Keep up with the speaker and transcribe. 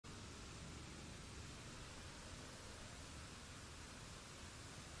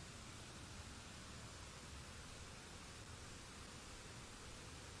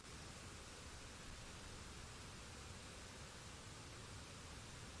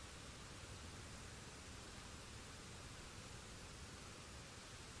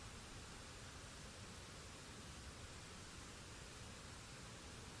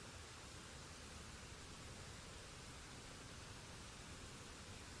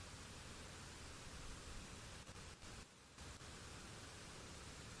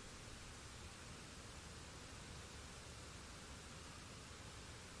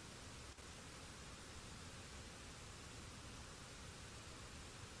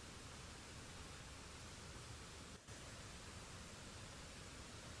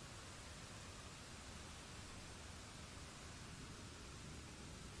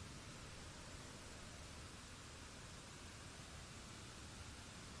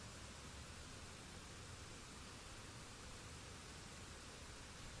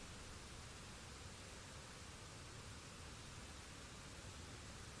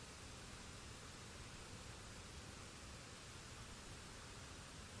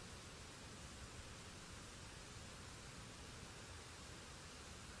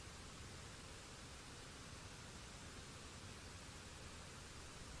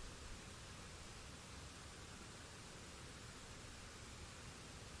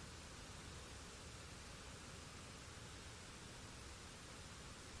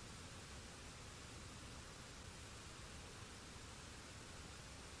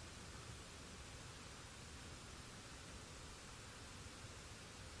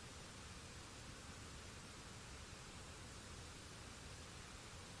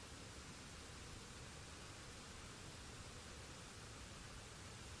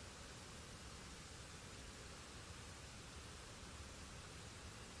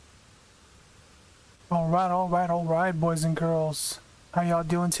All right, boys and girls. How y'all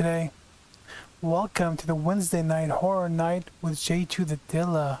doing today? Welcome to the Wednesday night horror night with J2 the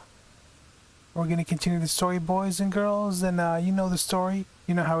Dilla. We're gonna continue the story, boys and girls, and you know the story.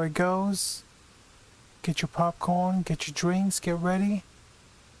 You know how it goes. Get your popcorn, get your drinks, get ready.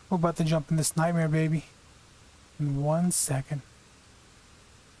 We're about to jump in this nightmare, baby. In 1 second.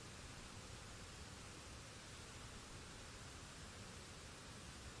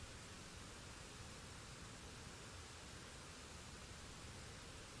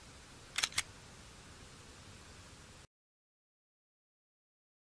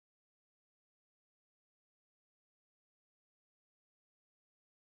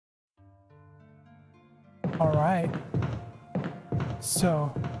 Alright.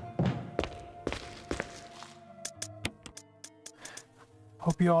 So,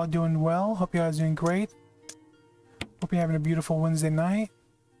 hope you all doing well. Hope you all doing great. Hope you're having a beautiful Wednesday night.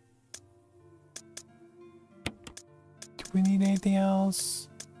 Do we need anything else?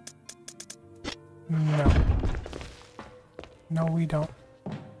 No. No, we don't.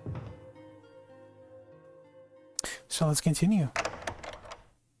 So let's continue.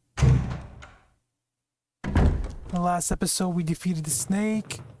 In the last episode, we defeated the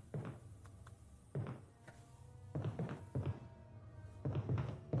snake.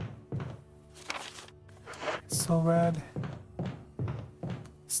 So rad.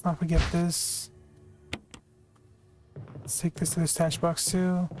 Let's not forget this. Let's take this to the stash box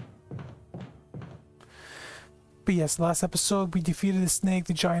too. But yes, last episode we defeated the snake,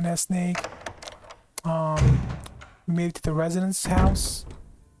 the giant ass snake. We made it to the resident's house.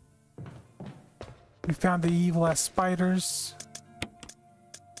 We found the evil ass spiders.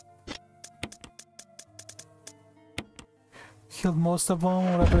 Killed most of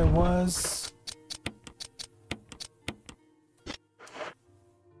them, whatever it was.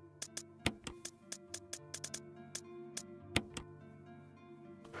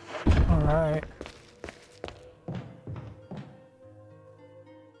 Alright.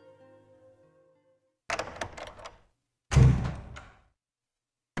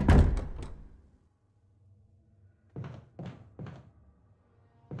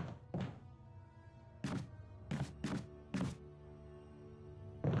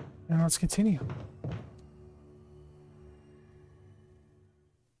 And let's continue.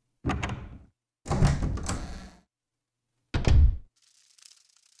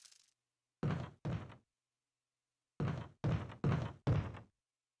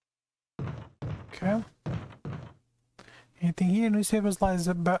 Okay. Anything here? Newspapers lies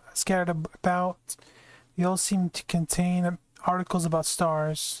scattered about. They all seem to contain articles about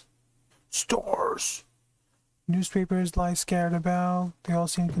stars. Stars! Newspapers lie scattered about. They all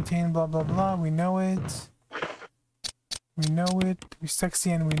seem to contain blah blah blah. We know it. We know it. We're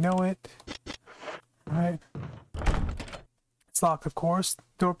sexy and we know it. Alright. It's locked, of course.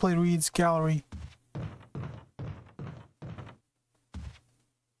 Door plate reads gallery.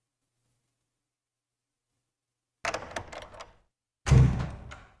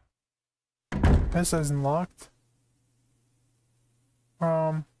 This isn't locked.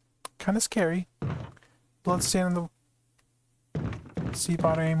 Kind of scary. Bloodstain on the... See if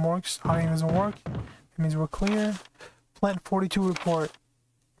auto aim works. Auto aim doesn't work. That means we're clear. Plant 42 report.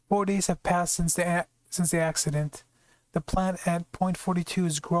 4 days have passed since the accident. The plant at point 42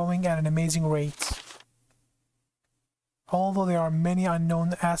 is growing at an amazing rate. Although there are many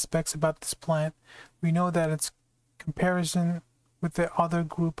unknown aspects about this plant, we know that its comparison with the other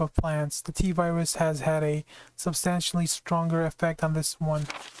group of plants, the T-virus has had a substantially stronger effect on this one.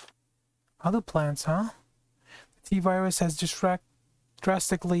 Other plants, huh? The T-virus has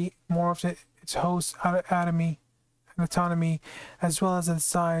drastically morphed its host anatomy, as well as its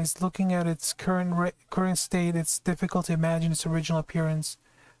size. Looking at its current state, it's difficult to imagine its original appearance.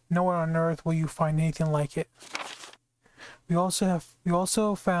 Nowhere on Earth will you find anything like it. We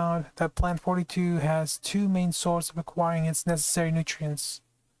also found that plant 42 has two main sources of acquiring its necessary nutrients.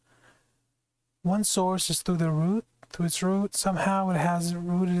 One source is through the root. Through its root, somehow it has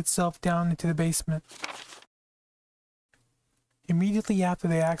rooted itself down into the basement. Immediately after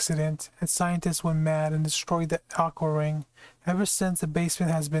the accident, scientists went mad and destroyed the aqua ring. Ever since, the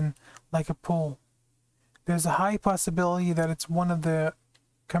basement has been like a pool. There's a high possibility that it's one of the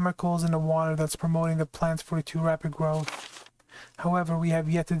chemicals in the water that's promoting the plant 42 rapid growth. However, we have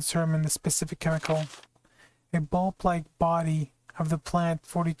yet to determine the specific chemical. A bulb-like body of the plant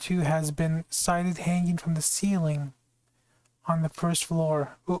 42 has been sighted hanging from the ceiling on the first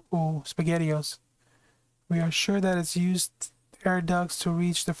floor. Ooh, spaghettios. We are sure that it's used air ducts to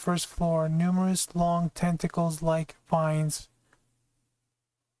reach the first floor. Numerous long tentacles like vines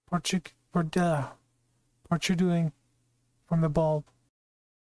protruding from the bulb.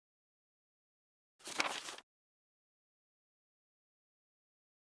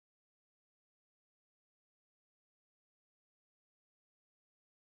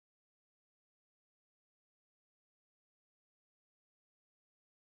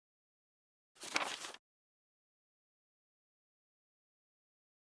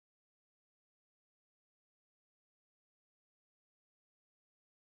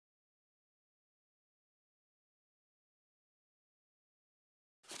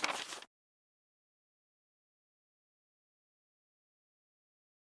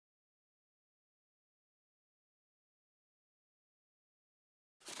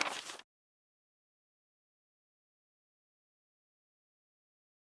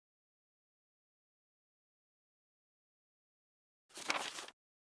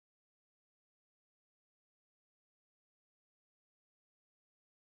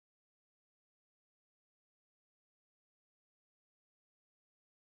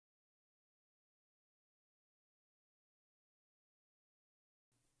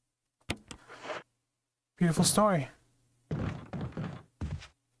 Beautiful story.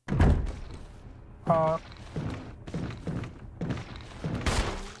 Uh,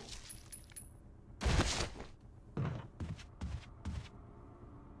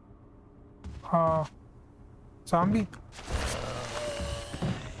 Zombie?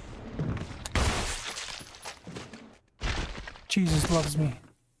 Jesus loves me.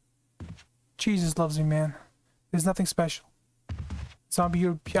 Jesus loves me, man. There's nothing special. Zombie,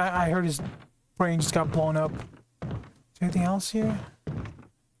 I heard his brain just got blown up. Is there anything else here?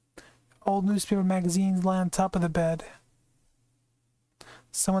 Old newspaper magazines lie on top of the bed.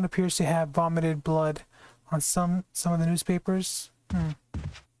 Someone appears to have vomited blood on some of the newspapers.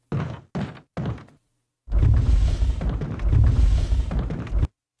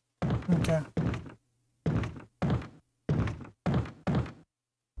 Okay.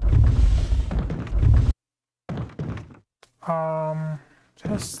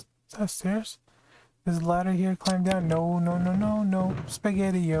 Just upstairs. There's a ladder here. Climb down. No, no, no, no, no.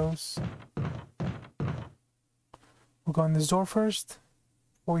 SpaghettiOs. We'll go in this door first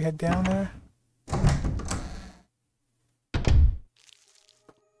before we head down there.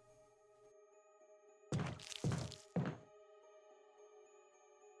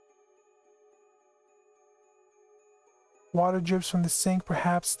 Water drips from the sink.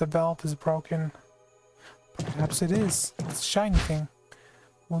 Perhaps the valve is broken. Perhaps it is. It's a shiny thing.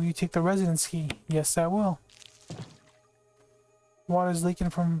 Will you take the residence key? Yes, I will. Water's leaking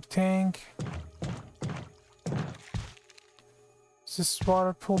from tank. Is this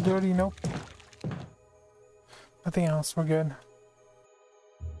water pool dirty? Nope. Nothing else. We're good.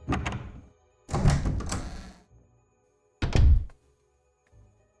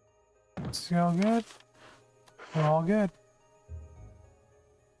 Is it all good? We're all good.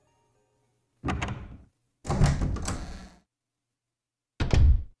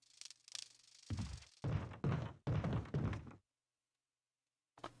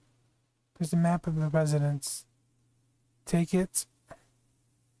 There's the map of the residence. Take it.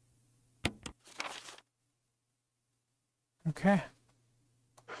 Okay.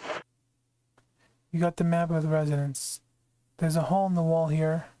 You got the map of the residence. There's a hole in the wall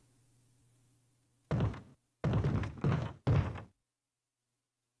here.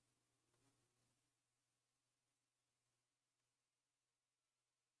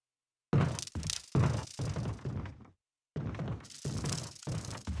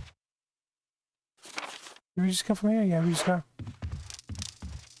 Did we just come from here? Yeah, we just got.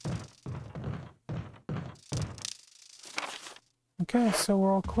 Okay, so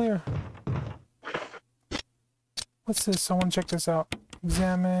we're all clear. What's this? I want to check this out.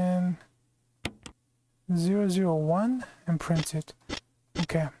 Examine 001 and print it.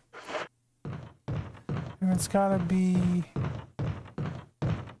 Okay. And it's gotta be...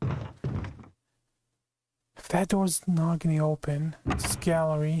 If that door's not gonna open, it's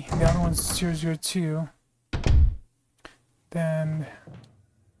gallery. The other one's 002. Then...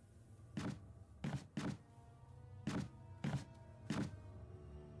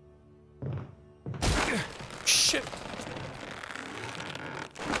 Shit!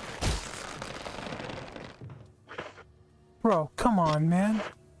 Bro, come on, man.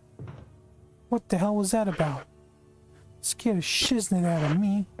 What the hell was that about? Scared the shiznit out of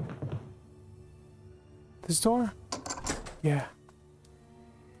me. This door? Yeah.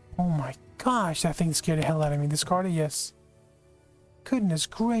 Oh my gosh, that thing scared the hell out of me. Discard it? Yes. Goodness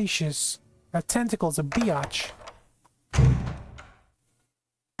gracious. That tentacle's a biatch.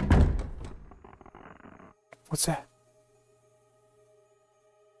 What's that?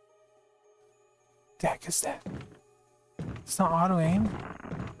 The heck is that? It's not auto aim.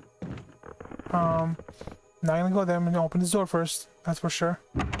 Not gonna go there. I'm gonna open this door first. That's for sure.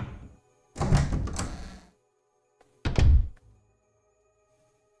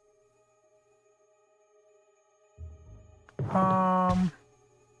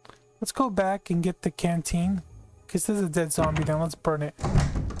 Let's go back and get the canteen. Because this is a dead zombie then. Let's burn it.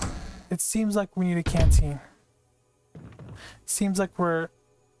 It seems like we need a canteen. Seems like we're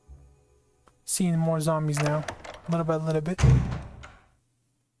seeing more zombies now. Little by little bit.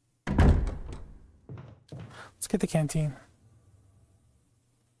 Let's get the canteen.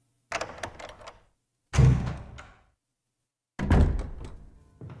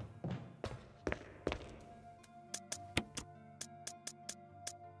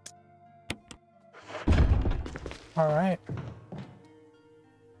 All right.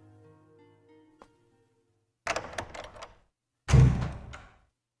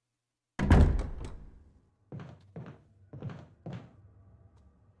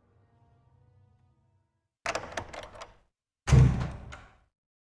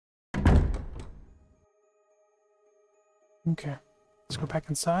 Okay, let's go back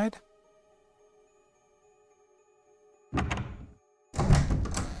inside.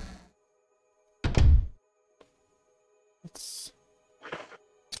 Let's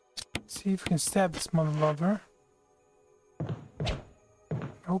see if we can stab this mother lover.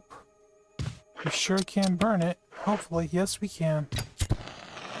 Nope. We sure can burn it. Hopefully, yes we can.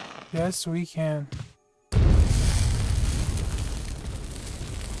 Yes we can.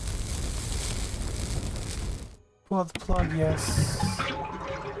 Pull out the plug, yes.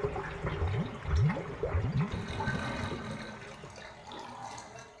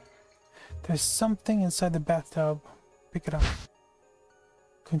 There's something inside the bathtub. Pick it up.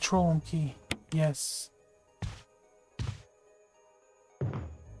 Control room key. Yes.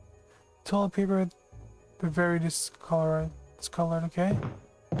 Toilet paper, but very discolored. Discolored, okay.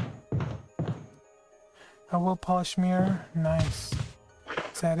 A well polished mirror. Nice.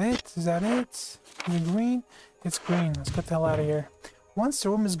 Is that it? Is that it? Is it green? It's green. Let's get the hell out of here. Once the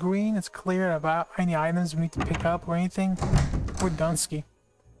room is green, it's clear about any items we need to pick up or anything. We're Dunsky.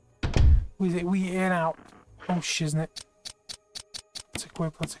 We in out. Oh shiznit. Let's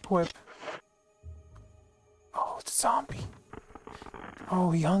equip. Let's equip. Oh, it's a zombie. Oh,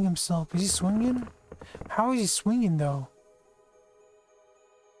 he hung himself. Is he swinging? How is he swinging though?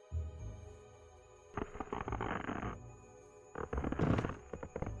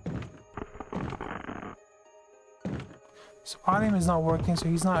 So audium is not working, so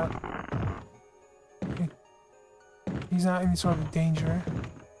he's not any sort of danger.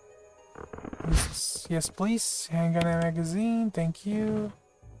 Yes, please. Handgun and magazine. Thank you.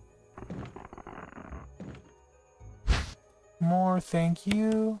 More. Thank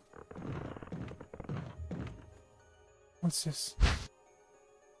you. What's this?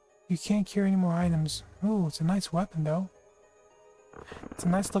 You can't carry any more items. Ooh, it's a nice weapon, though. It's a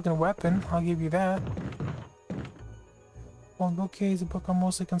nice looking weapon. I'll give you that. Well, okay, is a book I'm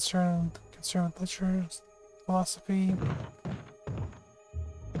mostly concerned with literature, philosophy.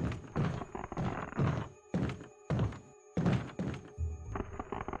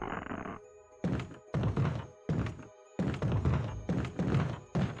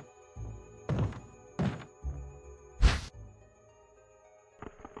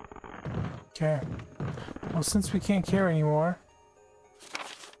 Okay. Well, since we can't carry anymore,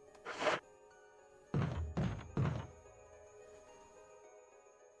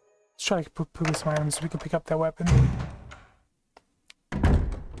 let's try to put some items so we can pick up that weapon.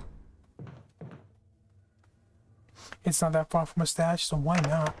 It's not that far from a stash, so why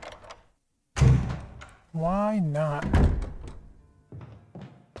not? Why not?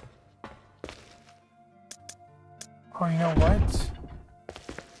 Oh, you know what?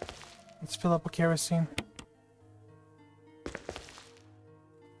 Let's fill up with kerosene.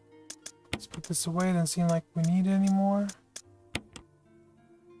 Let's put this away. Doesn't seem like we need it anymore.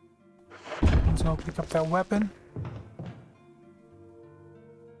 Let's go pick up that weapon.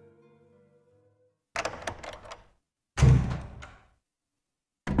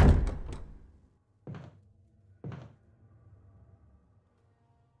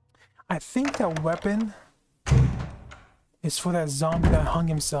 I think that weapon is for that zombie that hung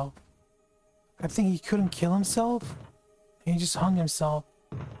himself. I think he couldn't kill himself, and he just hung himself.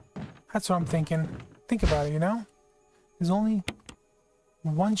 That's what I'm thinking. Think about it, you know? There's only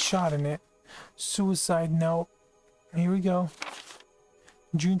one shot in it. Suicide note. Here we go.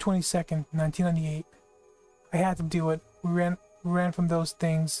 June 22nd, 1998. I had to do it. We ran from those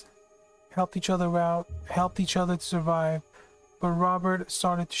things. Helped each other out. Helped each other to survive. But Robert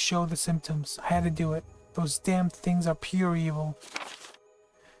started to show the symptoms. I had to do it. Those damn things are pure evil.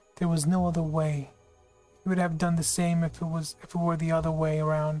 There was no other way. He would have done the same if it were the other way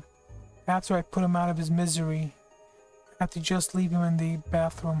around. After I put him out of his misery, I had to just leave him in the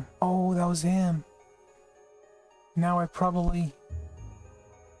bathroom. Oh, that was him. Now I'm probably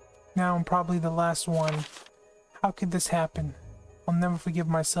the last one. How could this happen? I'll never forgive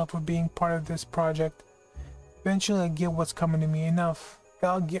myself for being part of this project. Eventually I get what's coming to me.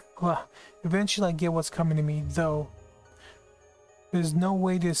 Eventually I get what's coming to me, though. There's no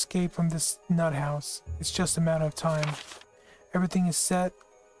way to escape from this nut house. It's just a matter of time. Everything is set.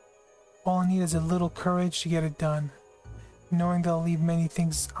 All I need is a little courage to get it done. Knowing that I'll leave many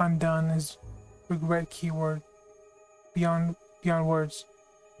things undone is regret keyword. Beyond words.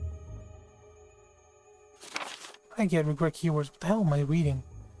 I get regret keywords. What the hell am I reading?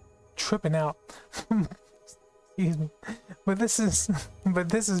 Tripping out. Excuse me. But this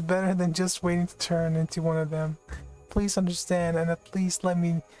is better than just waiting to turn into one of them. Please understand and at least let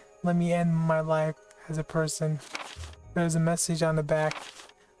me end my life as a person. There's a message on the back.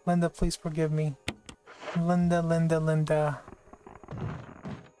 Linda, please forgive me. Linda, Linda, Linda.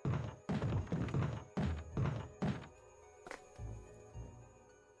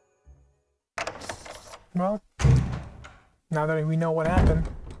 Well, now that we know what happened,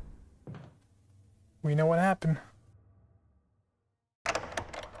 we know what happened.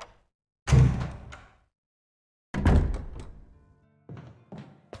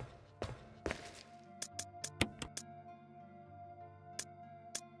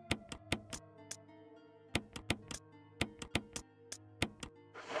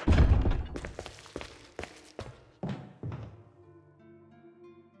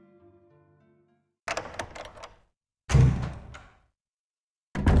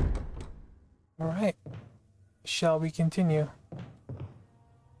 Alright, shall we continue?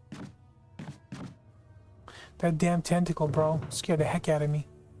 That damn tentacle, bro, scared the heck out of me.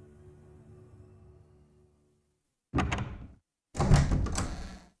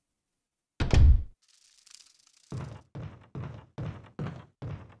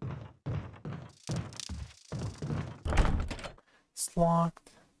 It's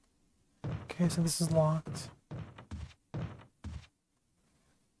locked. Okay, so this is locked.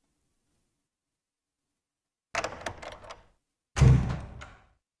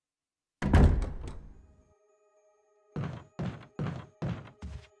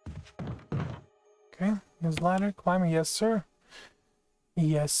 Okay, there's ladder climbing. Yes, sir.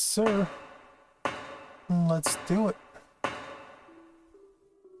 Yes, sir. Let's do it.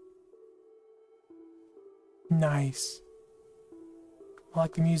 Nice. I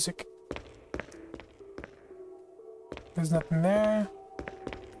like the music. There's nothing there.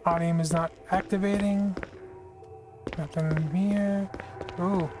 Audio is not activating. Nothing here.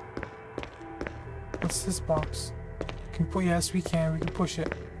 Ooh. What's this box? Yes, we can. We can push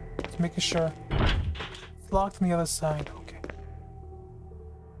it. Let's make sure. It's locked on the other side. Okay.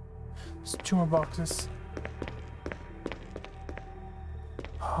 There's 2 more boxes.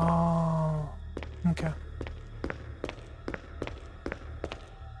 Oh. Okay.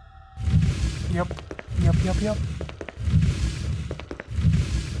 Yep. Yep.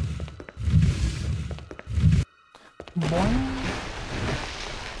 Boing.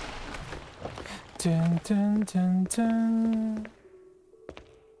 Dun dun dun dun.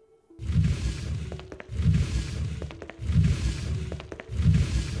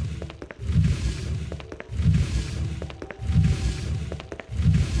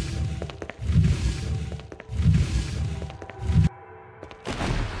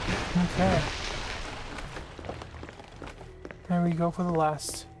 Okay. There we go for the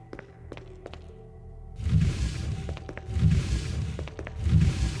last.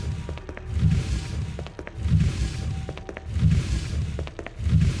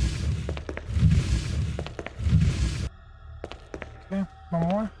 Okay, one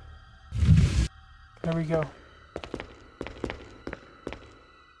more. There we go.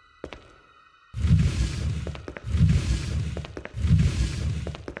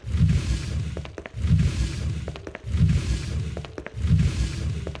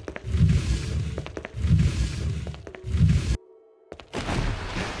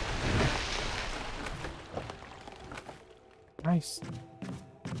 Nice.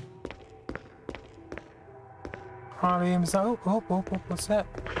 Items. Oh, what's that?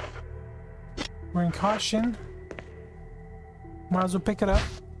 We're in caution. Might as well pick it up.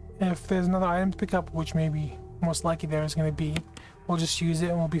 If there's another item to pick up, which maybe most likely there is going to be, we'll just use it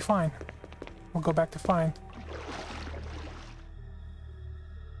and we'll be fine. We'll go back to fine.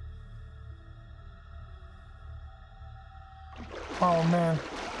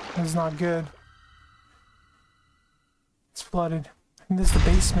 This is not good. It's flooded. And this is the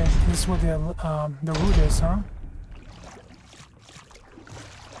basement. This is where the root is, huh?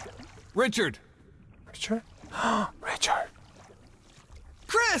 Richard! Richard? Richard!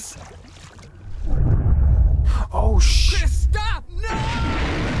 Chris! Oh, Chris, stop! No!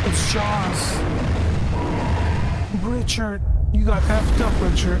 It's Jaws. Richard, you got effed up,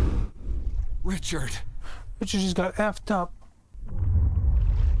 Richard. Richard. Richard just got effed up.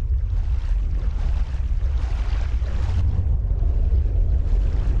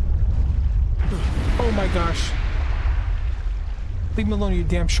 Oh my gosh. Leave me alone, you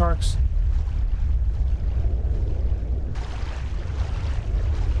damn sharks.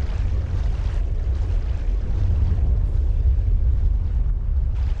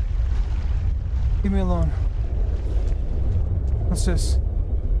 Leave me alone. What's this?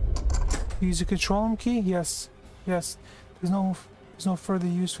 Use the control room key? Yes. Yes. There's no further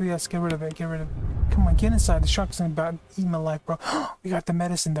use for yes, get rid of it, get rid of it. Come on, get inside. The shark's about to eat my life, bro. We got the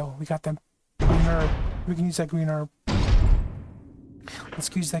medicine though. We got the green herb. We can use that green herb. Let's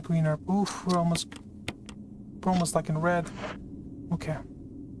use that green herb. Oof, we're almost like in red. Okay.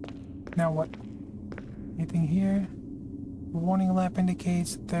 Now what? Anything here? The warning lamp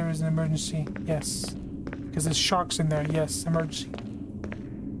indicates that there is an emergency. Yes. Because there's sharks in there. Yes, emergency.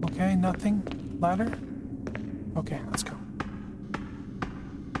 Okay, nothing. Ladder? Okay, let's go.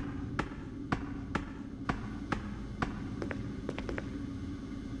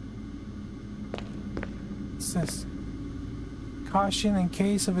 What's this? Caution in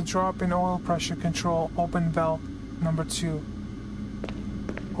case of a drop in oil pressure control. Open valve number 2.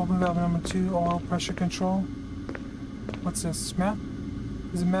 Open valve number 2, oil pressure control. What's this? Map?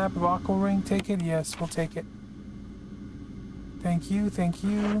 Is a map of Aqua Ring? Take it? Yes, we'll take it. Thank you, thank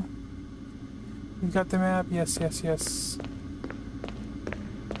you. You got the map? Yes, yes, yes.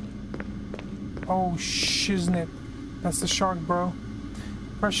 Oh, shiznit. That's the shark, bro.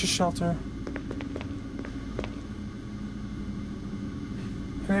 Pressure shelter.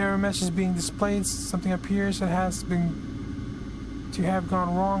 An error message is being displayed. Something appears that has been to have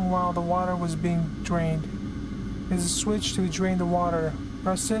gone wrong while the water was being drained. There's a switch to drain the water.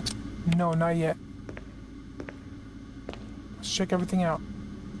 Press it? No, not yet. Let's check everything out.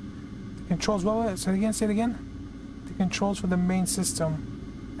 The controls, what? Say it again? The controls for the main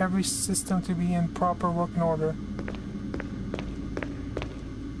system. Every system to be in proper working order.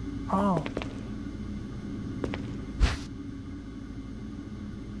 Oh.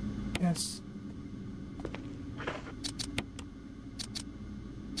 Yes.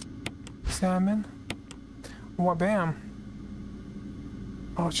 Salmon. What? Bam.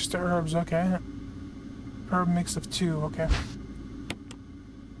 Oh, it's just the herbs. Okay. Herb mix of 2. Okay.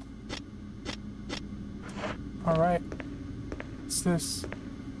 Alright. What's this?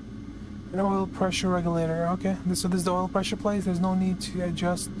 An oil pressure regulator. Okay. So this is the oil pressure place. There's no need to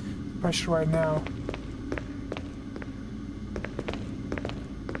adjust pressure right now.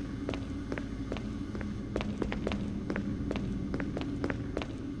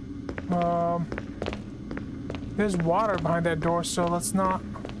 There's water behind that door, so let's not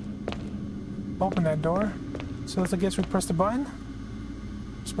open that door. So let's, I guess we press the button.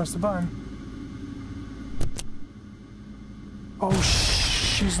 Just press the button. Oh,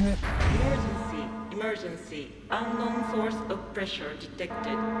 isn't it? Emergency. Unknown source of pressure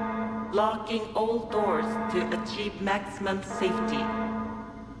detected. Locking all doors to achieve maximum safety.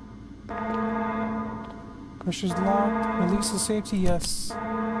 Pressure's locked. Release the safety, yes.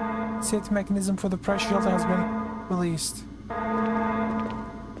 Safety mechanism for the pressure shelter has been released.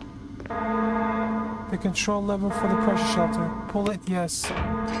 The control lever for the pressure shelter. Pull it, yes.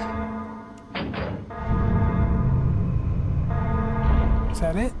 Is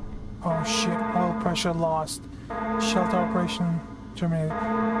that it? Oh shit, oil pressure lost. Shelter operation terminated.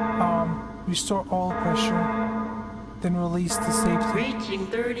 Restore oil pressure. Then release the safety. Reaching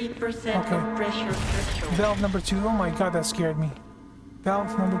 30% of pressure threshold. Valve number 2. Oh my god, that scared me.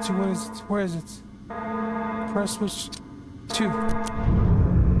 Valve number 2, what is it? Where is it? Press switch 2.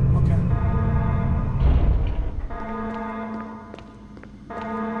 Okay.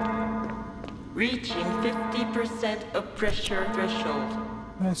 Reaching 50% of pressure threshold.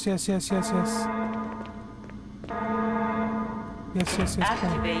 Yes, yes, yes, yes, yes. Yes, yes, yes.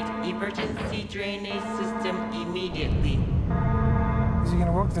 Activate emergency drainage system immediately. Is it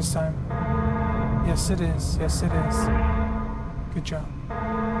gonna work this time? Yes, it is. Yes, it is. Good job.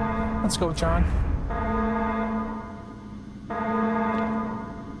 Let's go, John.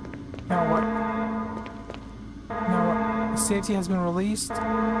 Now what? Now what? The safety has been released.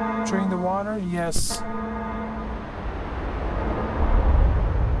 Drain the water? Yes.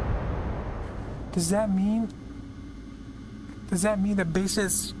 Does that mean? Does that mean that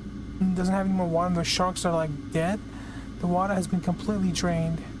bases doesn't have any more water and the sharks are like dead? The water has been completely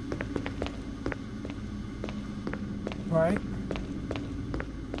drained. Right?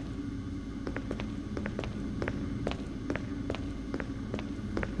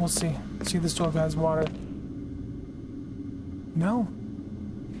 We'll see. See if this door has water. No.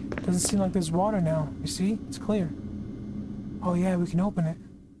 Doesn't seem like there's water now. You see? It's clear. Oh yeah, we can open it.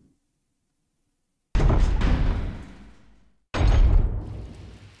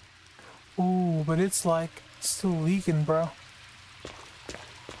 Ooh, but it's like still leaking, bro.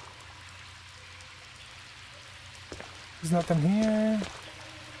 There's nothing here.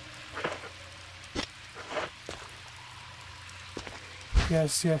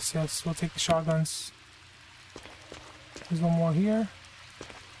 Yes, yes, yes. We'll take the shotguns. There's one more here.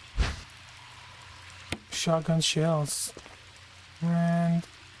 Shotgun shells. And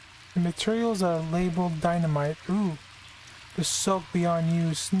the materials are labeled dynamite. Ooh. They're soaked beyond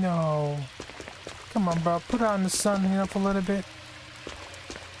use. No. Come on, bro. Put it out in the sun, you know, for a little bit.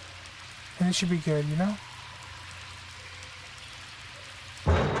 And it should be good, you know?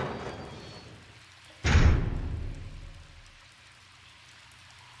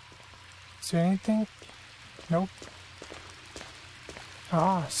 Is there anything? Nope.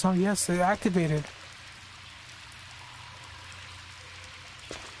 Ah, so yes, they activated.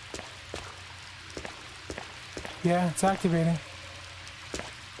 Yeah, it's activating.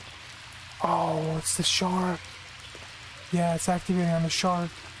 Oh, it's the shark. Yeah, it's activating on the shark.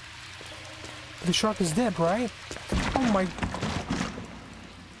 The shark is dead, right? Oh my...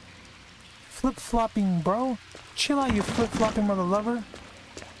 Flip-flopping, bro. Chill out, you flip-flopping mother lover.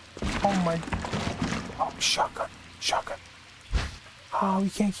 Oh my... Oh, shotgun. Shotgun. Oh, we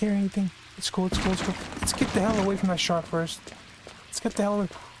can't hear anything. It's cool, it's cool, it's cool. Let's get the hell away from that shark first. Let's get the hell away.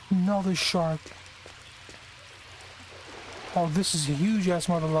 Another shark. Oh, this is a huge-ass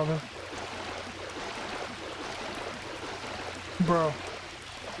mother lover. Bro.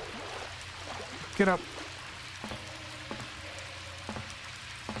 Get up.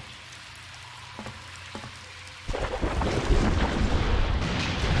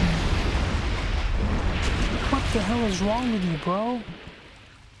 What the hell is wrong with you, bro?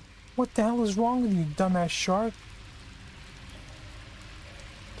 What the hell is wrong with you, dumbass shark?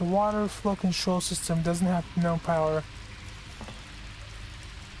 The water flow control system doesn't have no power.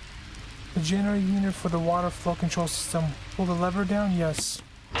 The generator unit for the water flow control system. Pull the lever down? Yes.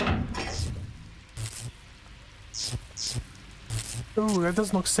 Ooh, that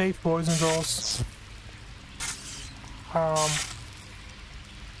doesn't look safe, boys and girls.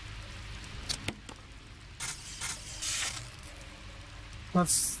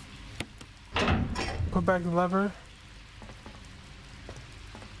 Let's put back the lever.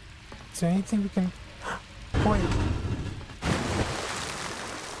 Is there anything we can... Wait.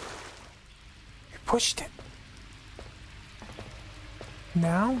 You pushed it.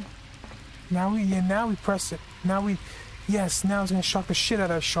 Now we press it. Now we... Yes, now it's gonna shock the shit out of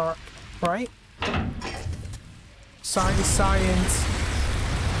that shark. Right? Science, science.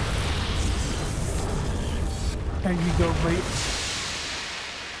 There you go, great.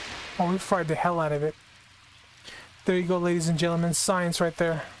 Oh, we fried the hell out of it. There you go, ladies and gentlemen. Science right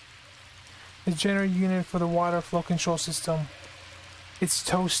there. The generator unit for the water flow control system. It's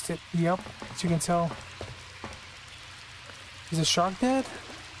toasted. Yep, as you can tell. Is the shark dead?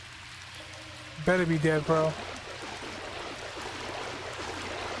 Better be dead, bro.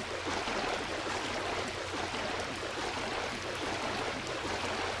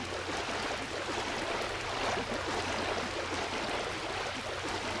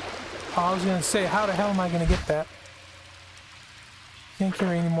 I was gonna say, how the hell am I gonna get that? Can't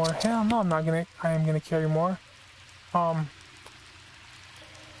carry anymore. Hell no, I am gonna carry more. I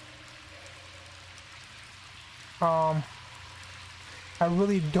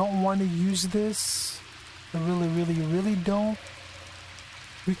really don't want to use this. I really don't.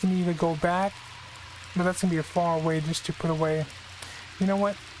 We can either go back, but that's gonna be a far away just to put away. You know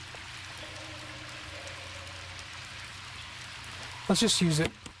what? Let's just use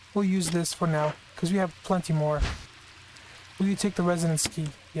it. We'll use this for now, because we have plenty more. Will you take the residence key?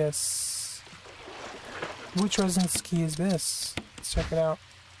 Yes. Which residence key is this? Let's check it out.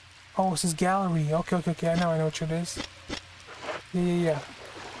 Oh, it says gallery. Okay. I know what it is. Yeah.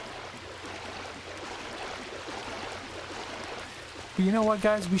 But you know what,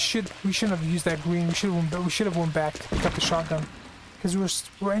 guys? We shouldn't have used that green. We should have went back to pick up the shotgun, because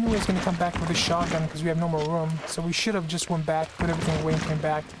we're anyways gonna come back with the shotgun because we have no more room. So we should have just went back, put everything away, and came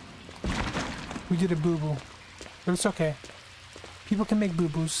back. We did a boo-boo, but it's okay. People can make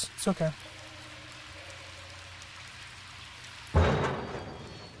boo-boos. It's okay.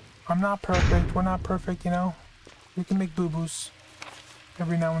 I'm not perfect. We're not perfect, you know? We can make boo-boos.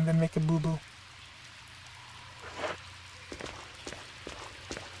 Every now and then make a boo-boo.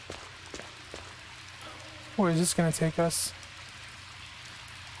 Where is this gonna take us?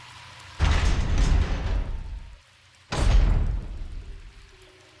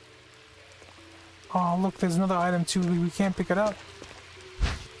 Oh, look, there's another item too. We can't pick it up.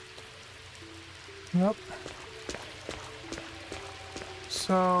 Yep.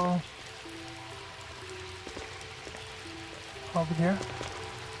 So... over here.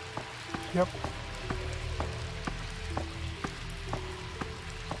 Yep.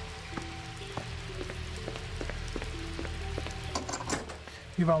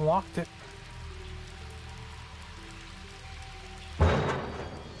 You've unlocked it.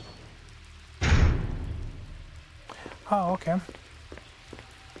 Oh, okay.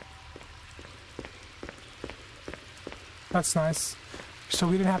 That's nice. So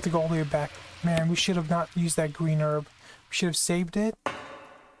we didn't have to go all the way back. Man, we should have not used that green herb. We should have saved it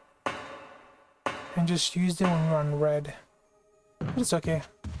and just used it when we were on red. But it's okay.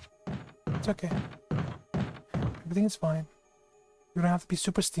 It's okay. Everything is fine. We don't have to be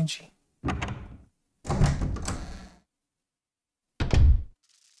super stingy.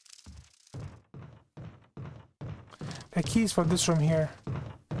 The key's for this room here.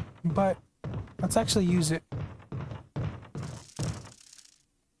 But let's actually use it.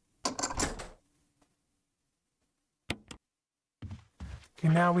 Okay,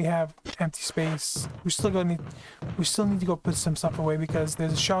 now we have empty space. We still need to go put some stuff away because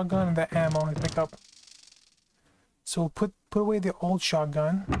there's a shotgun and the ammo to pick up. So we'll put away the old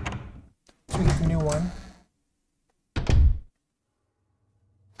shotgun so we get the new one.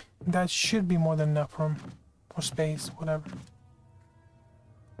 That should be more than enough room or space, whatever.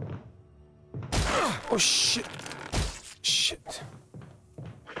 Oh shit! Shit!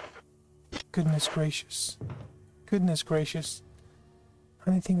 Goodness gracious! Goodness gracious! I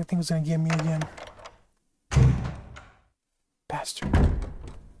didn't think the thing was gonna get me again. Bastard.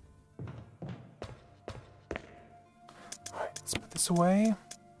 Alright, let's put this away.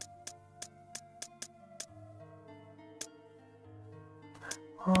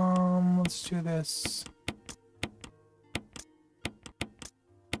 Let's do this.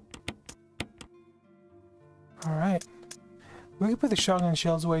 Alright. We can put the shotgun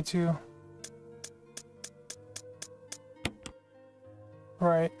shells away too.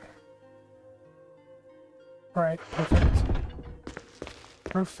 Right. Right, perfect.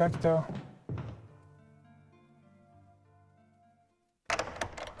 Perfecto.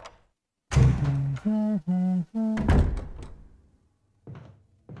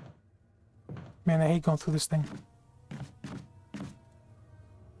 Man, I hate going through this thing.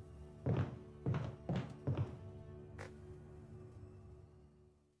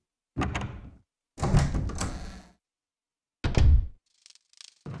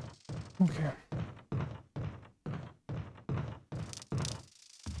 Okay.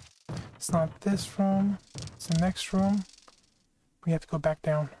 It's not this room. It's the next room. We have to go back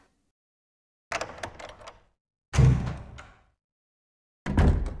down.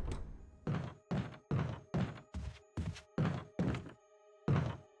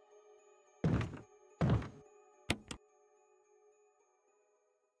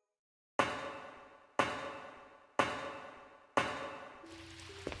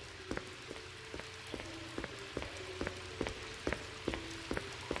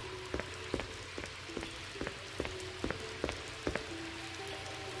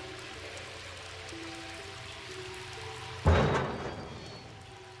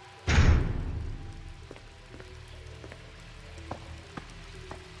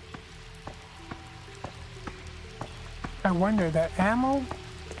 I wonder, that ammo,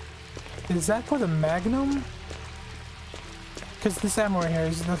 is that for the Magnum? Because this ammo right here,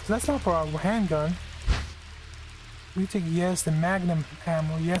 that's not for our handgun. We take, yes, the Magnum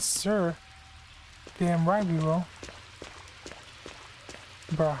ammo, yes sir. Damn right we will.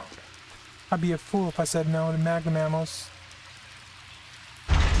 Bruh, I'd be a fool if I said no to Magnum ammos.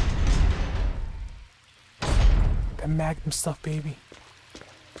 The Magnum stuff, baby.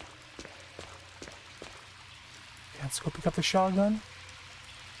 Let's go pick up the shotgun.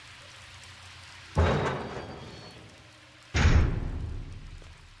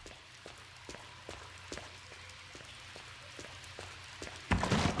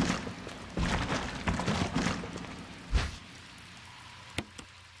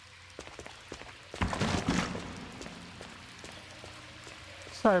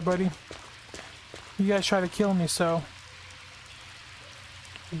 Sorry, buddy. You guys try to kill me, so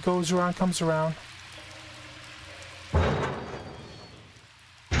it goes around, comes around.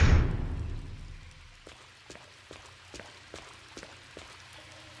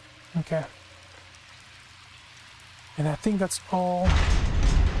 think that's all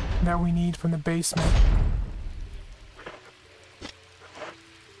that we need from the basement.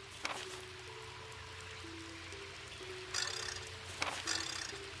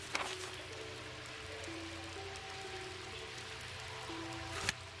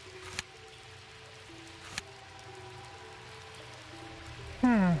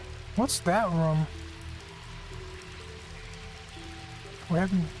 What's that room? We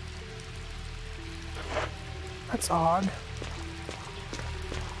haven't... That's odd.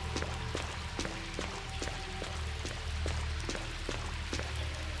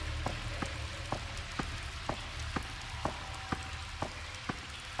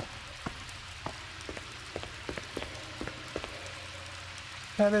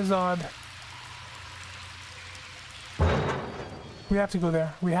 That is odd. We have to go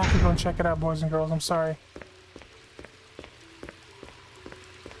there. We have to go and check it out, boys and girls. I'm sorry.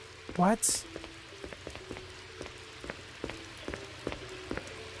 What?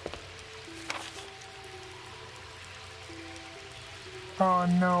 Oh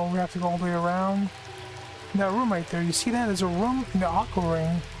no, we have to go all the way around. That room right there, you see that? There's a room in the aqua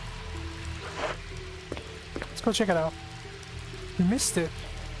ring. Let's go check it out. We missed it.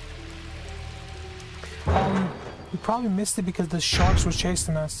 We probably missed it because the sharks were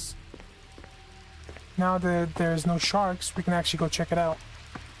chasing us. Now that there's no sharks, we can actually go check it out.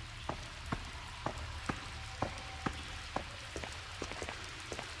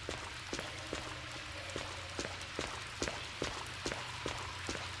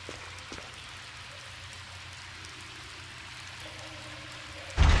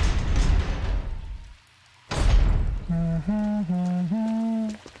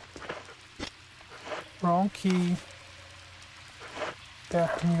 Wrong key. Yeah,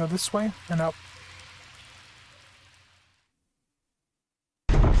 let me go this way and up.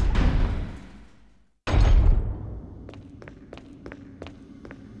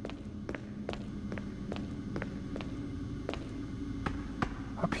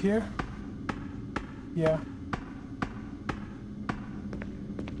 Up here? Yeah.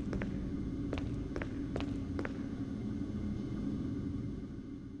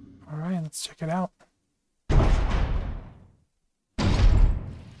 Alright, let's check it out.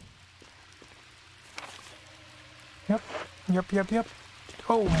 Yep.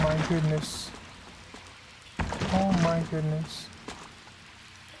 Oh my goodness. Oh my goodness.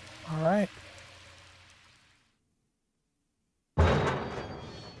 Alright.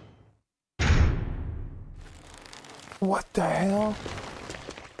 What the hell?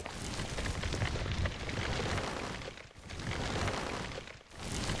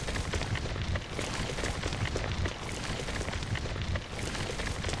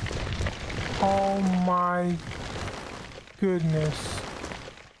 Oh my goodness.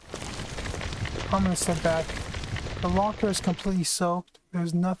 I'm gonna step back. The locker is completely soaked.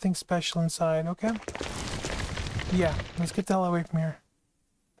 There's nothing special inside, okay? Yeah, let's get the hell away from here.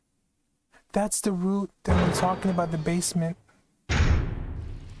 That's the route that we're talking about, the basement.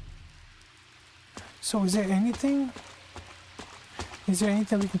 So is there anything? Is there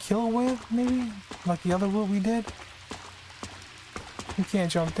anything we can kill with, maybe? Like the other route we did? We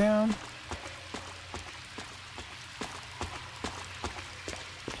can't jump down.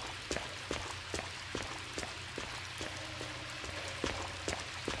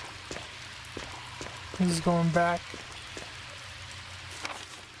 This is going back.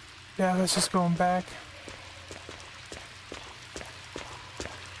 Yeah, that's just going back.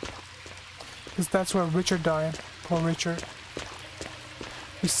 Because that's where Richard died. Poor Richard.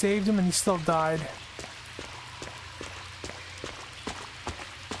 We saved him and he still died.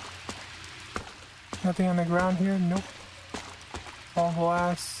 Nothing on the ground here? Nope. All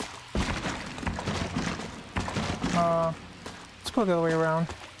glass. Let's go the other way around.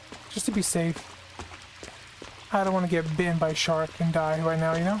 Just to be safe. I don't want to get bitten by a shark and die right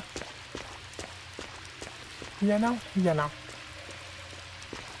now, you know? Yeah, no? Yeah, no.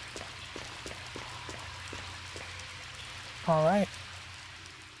 Alright.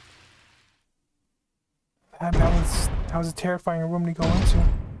 That was a terrifying room to go into.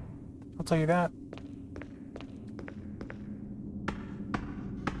 I'll tell you that.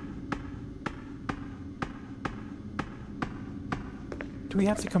 Do we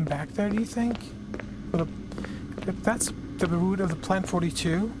have to come back there, do you think? If that's the root of the Plant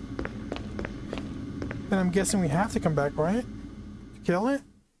 42, then I'm guessing we have to come back, right? Kill it?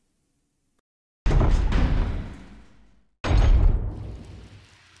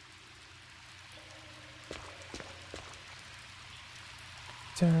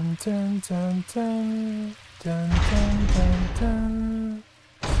 Dun dun dun dun dun dun dun dun.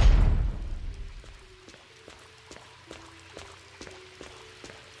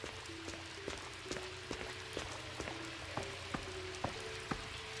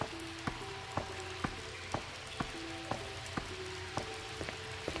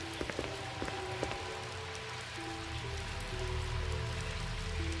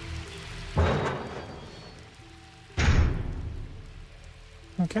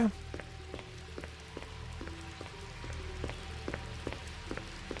 Okay.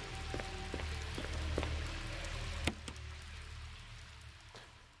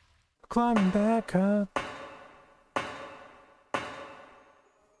 Climbing back up.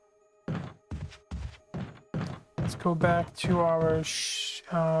 Let's go back to our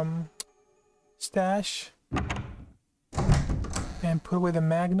stash and put away the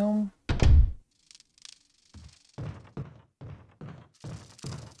magnum.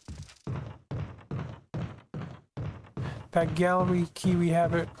 That gallery key, we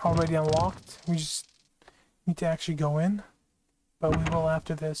have it already unlocked. We just need to actually go in, but we will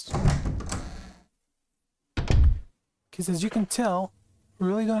after this. Because as you can tell, we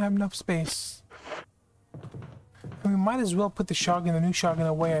really don't have enough space. And we might as well put the shotgun, the new shotgun,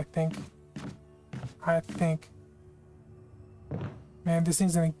 away, I think. Man, this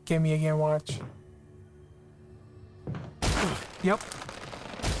thing's gonna get me again, watch. Yep.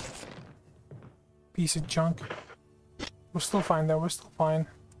 Piece of junk. We're still fine though, we're still fine.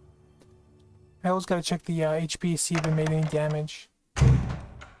 I always gotta check the HP, see if it made any damage. I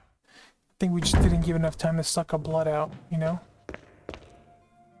think we just didn't give enough time to suck our blood out, you know?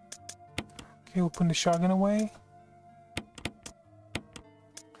 Okay, we'll put the shotgun away.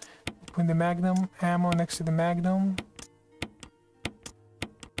 Put the magnum ammo next to the magnum.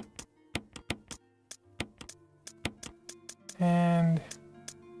 And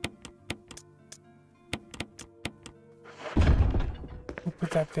we'll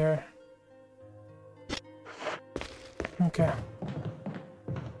put that there. Okay.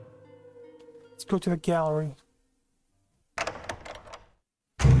 Let's go to the gallery.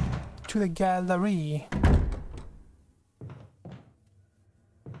 To the gallery.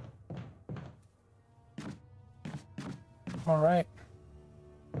 All right.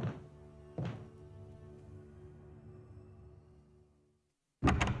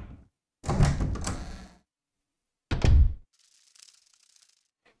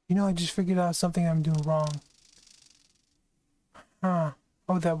 You know, I just figured out something I'm doing wrong. Huh.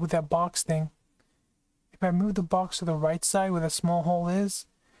 Oh, that with that box thing. If I move the box to the right side where the small hole is,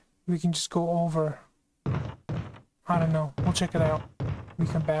 we can just go over. I don't know. We'll check it out. We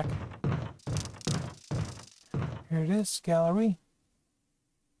come back. Here it is, gallery.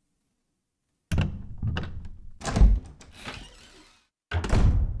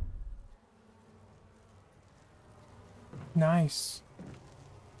 Nice.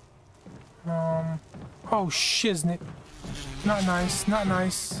 Oh shiznit. Not nice, not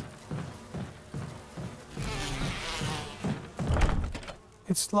nice.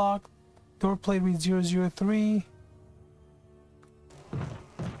 It's locked. Door plate reads 003.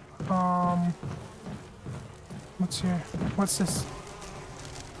 What's here? What's this?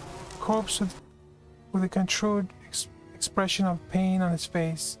 Corpse with a controlled expression of pain on his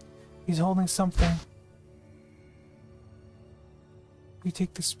face. He's holding something. We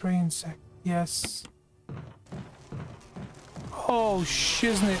take the spray insect. Yes. Oh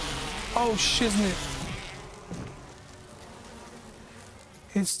shiznit. Oh shiznit.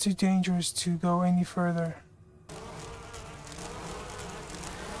 It's too dangerous to go any further.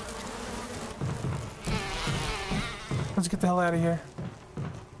 Let's get the hell out of here.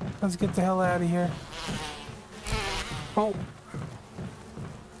 Let's get the hell out of here. Oh.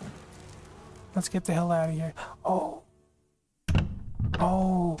 Let's get the hell out of here. Oh.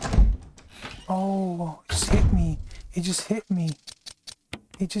 Oh. Oh. It just hit me. It just hit me.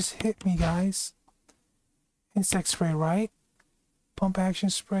 It just hit me, guys. Insect spray, right? Pump action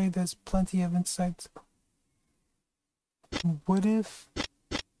spray. There's plenty of insects. What if...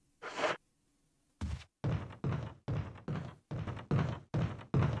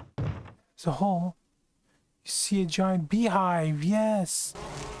 There's a hole. You see a giant beehive. Yes.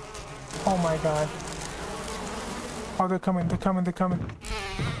 Oh my god. Oh, they're coming. They're coming. They're coming.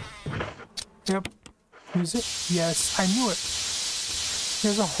 Yep. Use it. Yes. I knew it.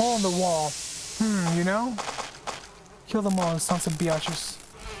 There's a hole in the wall. You know? Kill them all, sons of biatches.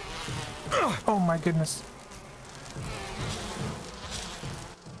 Oh my goodness.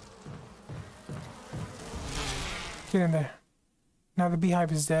 Get in there. Now the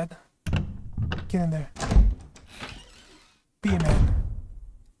beehive is dead. Get in there. Be a man.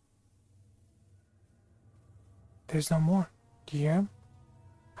 There's no more. Do you hear him?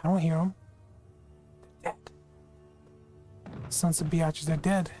 I don't hear him. They're dead. Sons of biatches, they're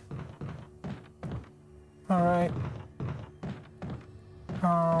dead. Alright.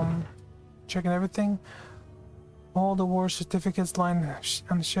 Checking everything. All the war certificates lying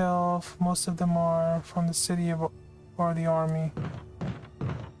on the shelf. Most of them are from the city of or the army.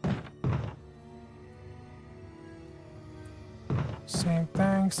 Same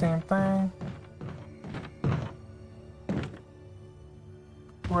thing, same thing.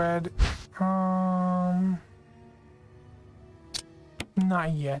 Red.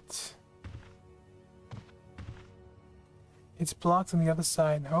 Not yet. It's blocked on the other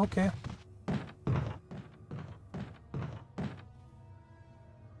side. Okay.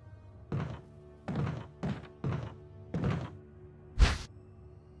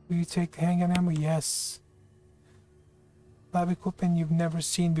 Will you take the handgun ammo? Yes. Lab equipment you've never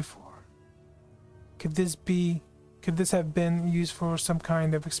seen before. Could this have been used for some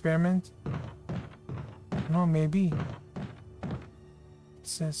kind of experiment? No, maybe. It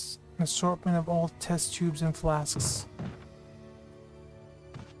says an assortment of all test tubes and flasks.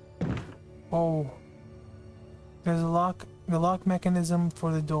 Oh. There's a lock, the lock mechanism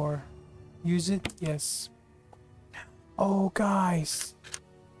for the door. Use it? Yes. Oh, guys.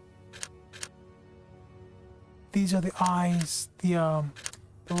 These are the eyes, the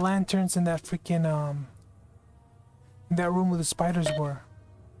lanterns in that freaking, in that room where the spiders were.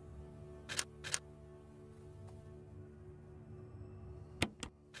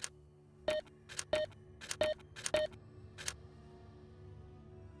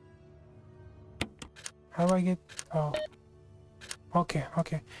 How do I get, oh. Okay,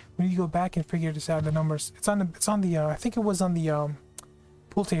 okay. We need to go back and figure this out, the numbers. It's on the, I think it was on the,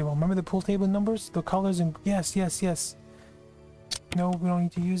 pool table. Remember the pool table numbers? The colors and yes, yes, yes. No, we don't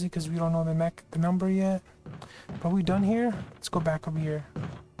need to use it because we don't know the number yet. But are we done here? Let's go back over here.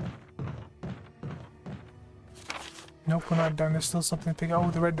 Nope, we're not done. There's still something to pick up.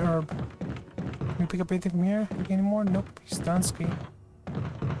 Oh, the red herb. Can we pick up anything from here anymore? Nope, he's Dunsky.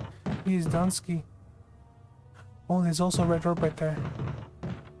 He is Dunsky. Oh, there's also a red herb right there.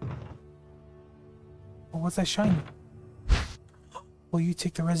 Oh, what's that shiny? Will you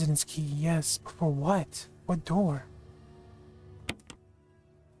take the residence key? Yes. For what? What door?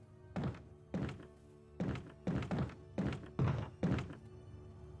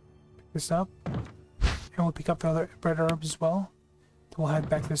 Pick this up. And we'll pick up the other red herbs as well. Then we'll head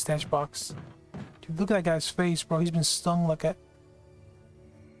back to the stash box. Dude, look at that guy's face, bro. He's been stung like a...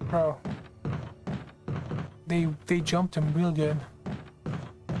 Bro. They jumped him real good.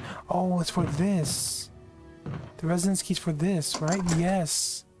 Oh, it's for this. The residence key's for this, right?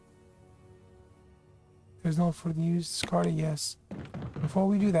 Yes. There's no for the use discarded, yes. Before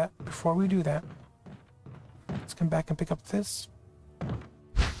we do that, let's come back and pick up this.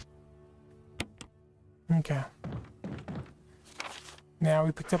 Okay. Now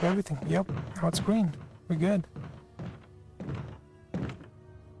we picked up everything. Yep. Now it's green. We're good.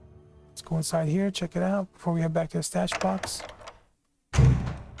 Let's go inside here, check it out before we head back to the stash box.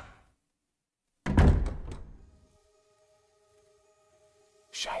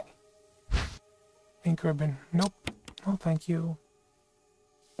 Shiny. Ink ribbon. Nope. No, thank you.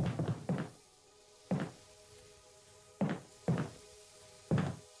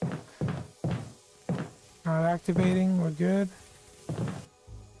 Not activating. We're good.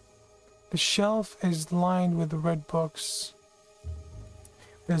 The shelf is lined with the red books.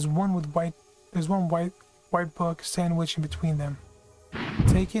 There's one white book sandwiched in between them.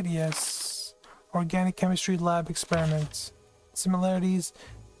 Take it? Yes. Organic chemistry lab experiments. Similarities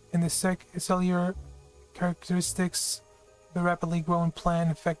in the cellular characteristics of the rapidly growing plant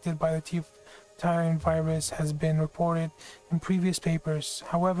infected by the T-tyrin virus has been reported in previous papers.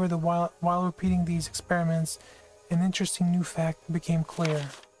 However, while repeating these experiments, an interesting new fact became clear.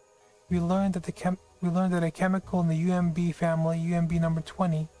 We learned that a chemical in the UMB family, UMB number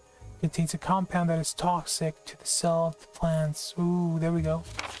 20, contains a compound that is toxic to the cell of the plants. Ooh, there we go.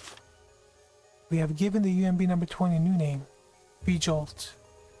 We have given the UMB number 20 a new name. V-Jolt.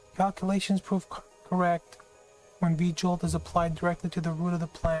 Calculations prove correct. When V-Jolt is applied directly to the root of the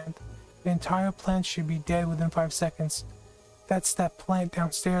plant, the entire plant should be dead within 5 seconds. That's that plant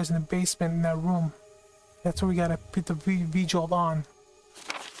downstairs in the basement in that room. That's where we gotta put the V-Jolt on.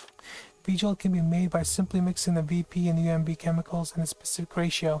 V-Jolt can be made by simply mixing the VP and the UMB chemicals in a specific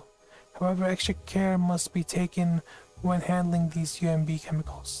ratio. However, extra care must be taken when handling these UMB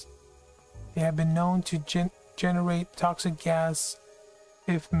chemicals. They have been known to generate toxic gas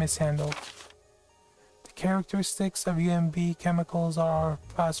if mishandled. The characteristics of UMB chemicals are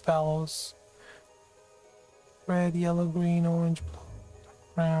as follows: red, yellow, green, orange, blue,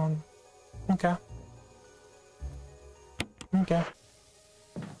 brown. Okay. Okay.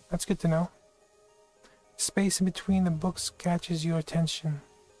 That's good to know. Space in between the books catches your attention.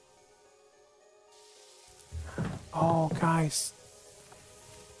 Oh, guys.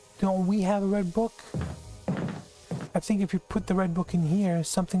 Don't we have a red book? I think if you put the red book in here,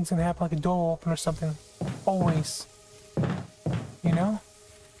 something's gonna happen, like a door will open or something. Always. You you know?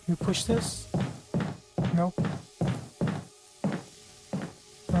 You push this? Nope.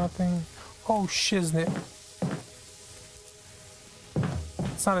 Nothing. Oh, shiznit.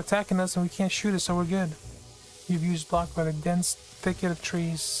 It's not attacking us and we can't shoot it, so we're good. You've used blocked by the dense thicket of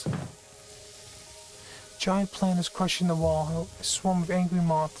trees. Giant plant is crushing the wall. A swarm of angry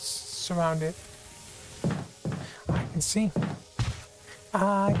moths surround it. I can see.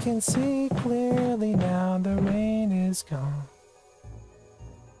 I can see clearly now the rain is gone.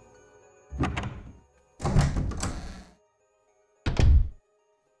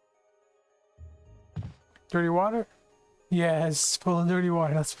 Dirty water? Yes, full of dirty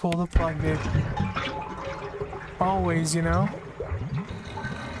water. Let's pull the plug, babe. Always, you know?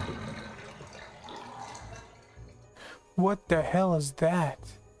 What the hell is that?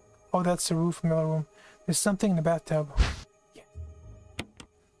 Oh, that's the roof from the other room. There's something in the bathtub. Yeah.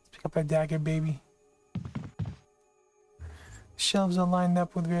 Let's pick up that dagger, baby. Shelves are lined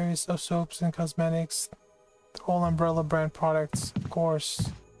up with various soaps and cosmetics. All Umbrella brand products, of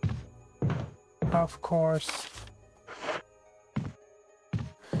course. Of course.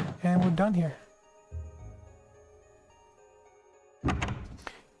 And we're done here.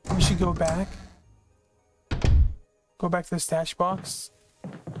 We should go back. Go back to the stash box.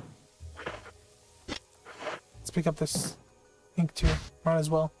 Let's pick up this ink too. Might as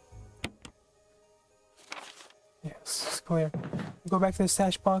well. Yes, it's clear. Go back to the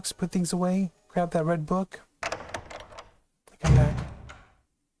stash box, put things away, grab that red book. Come back.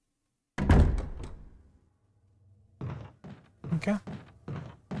 Okay.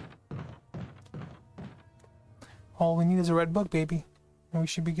 All we need is a red book, baby. And we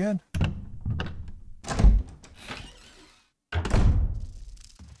should be good.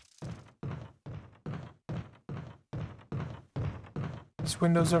 These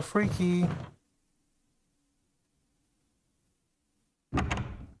windows are freaky.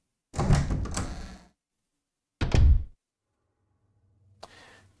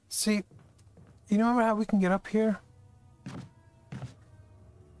 See, you know how we can get up here?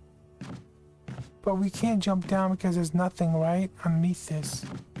 But we can't jump down because there's nothing right underneath this.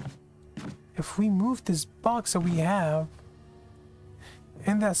 If we move this box that we have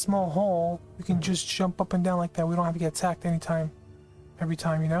in that small hole, we can just jump up and down like that. We don't have to get attacked anytime. Every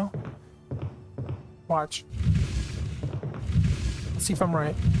time, you know? Watch. Let's see if I'm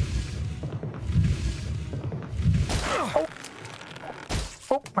right. Oh!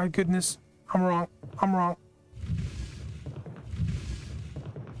 Oh my goodness. I'm wrong. I'm wrong.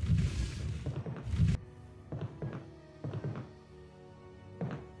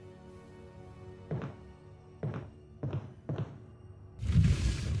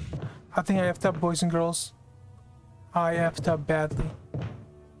 I think I effed up, boys and girls. I effed up badly.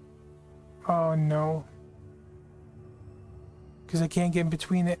 Oh no. Because I can't get in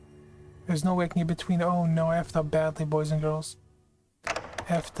between it. There's no way I can get between it. Oh no, I effed up badly, boys and girls.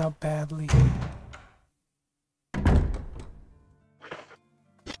 Effed up badly.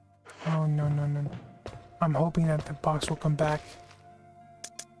 Oh no, no, no. I'm hoping that the box will come back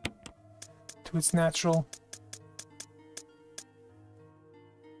to its natural.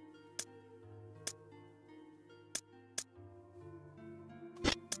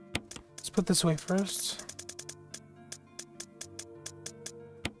 Put this away first.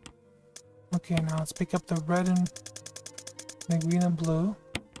 Okay, now let's pick up the red and the green and blue.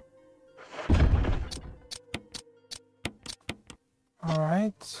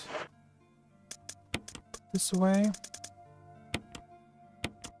 Alright. Put this away.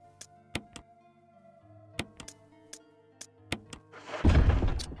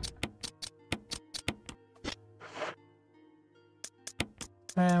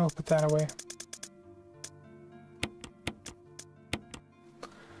 And we'll put that away.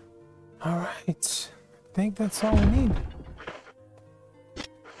 Alright. I think that's all we need.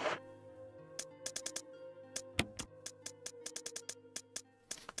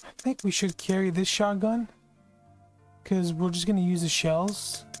 I think we should carry this shotgun. Because we're just going to use the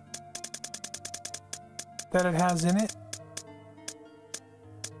shells that it has in it.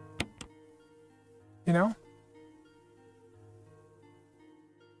 You know?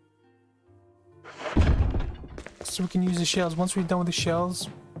 So we can use the shells. Once we're done with the shells,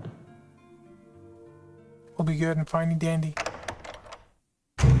 we'll be good and fine and dandy.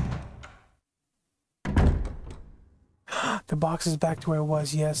 The box is back to where it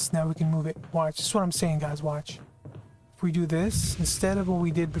was. Yes, now we can move it. Watch. This is what I'm saying, guys. Watch. If we do this instead of what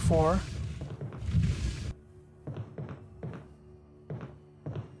we did before.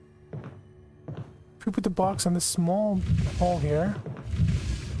 If we put the box on this small hole here.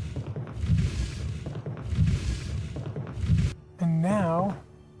 And now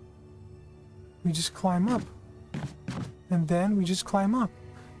we just climb up. And then we just climb up.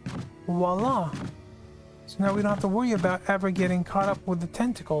 Voila! So now we don't have to worry about ever getting caught up with the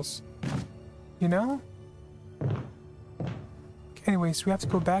tentacles. You know? Anyways, we have to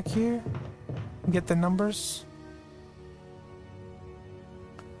go back here and get the numbers.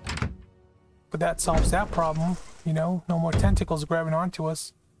 But that solves that problem, you know? No more tentacles grabbing onto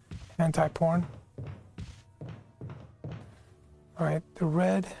us. Anti-porn. Alright, the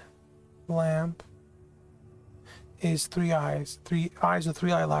red lamp is 3 eyes. 3 eyes with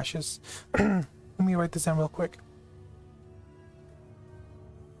 3 eyelashes. Let me write this down real quick.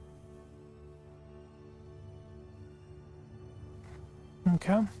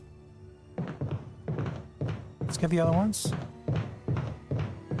 Okay. Let's get the other ones.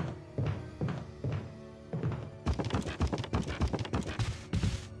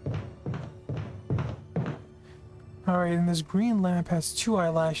 Alright, and this green lamp has 2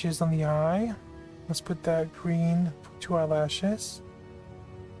 eyelashes on the eye. Let's put that green 2 eyelashes.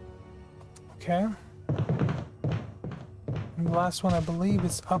 Okay. And the last one, I believe,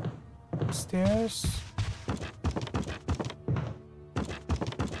 is upstairs.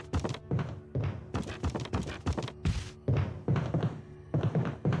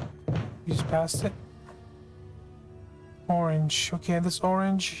 You just passed it. Orange. Okay, this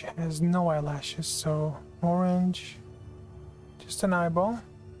orange has no eyelashes, so orange. Just an eyeball.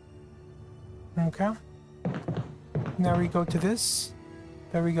 Okay. Now we go to this.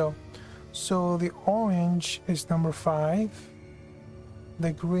 There we go. So the orange is number 5.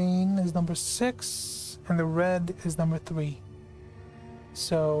 The green is number 6. And the red is number 3.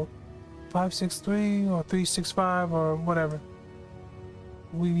 So 563 or 365 or whatever.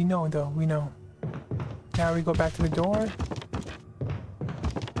 We know though, we know. Now we go back to the door.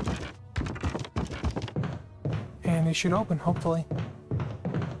 And it should open, hopefully.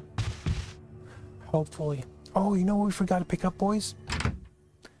 Hopefully. Oh, you know what we forgot to pick up, boys?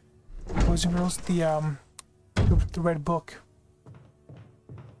 Boys and girls, the red book.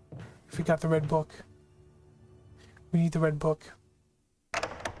 We forgot the red book. We need the red book.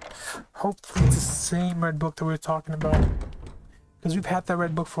 Hopefully it's the same red book that we were talking about. Because we've had that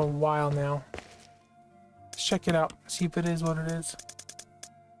red book for a while now. Let's check it out. See if it is what it is.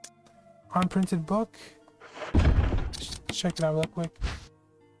 Unprinted book. Check it out real quick.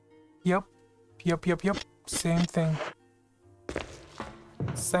 Yep. Yep. Same thing.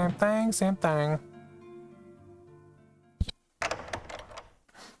 Same thing, same thing.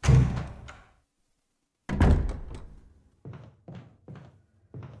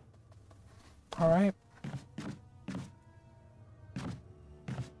 Alright.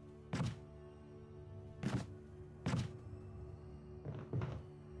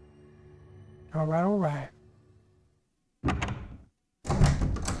 Alright.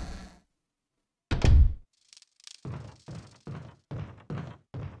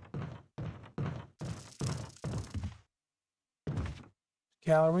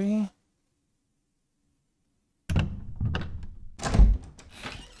 Gallery.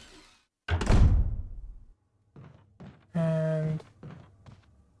 And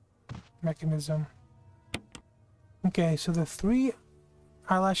mechanism. Okay, so the 3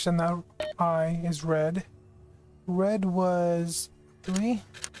 eyelash on the eye is red. Red was 3.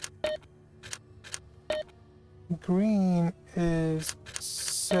 Green is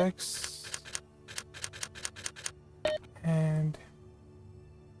 6. And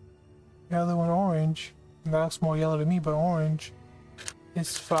the other one, orange, and that looks more yellow to me, but orange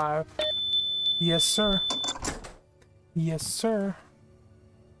is 5. Yes, sir. Yes, sir.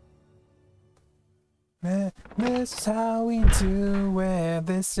 This is how we do it.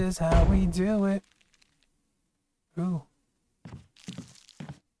 This is how we do it. Ooh.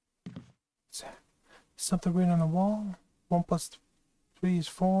 Something written on the wall. 1 plus 3 is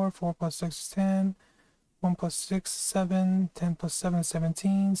 4. 4 plus 6 is 10. 1 plus 6 is 7. 10 plus 7 is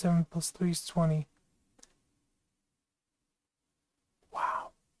 17. 7 plus 3 is 20. Wow.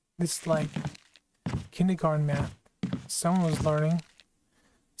 This is like kindergarten math. Someone was learning.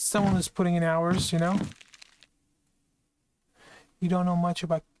 Someone was putting in hours, you know? You don't know much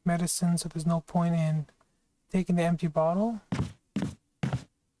about medicine, so there's no point in taking the empty bottle.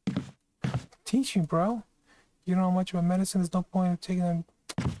 Teach me, bro. You don't know much about medicine, there's no point in taking them.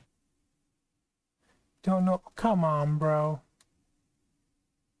 Don't know. Come on, bro.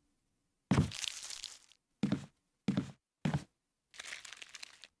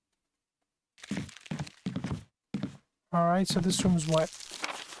 Alright, so this room is what?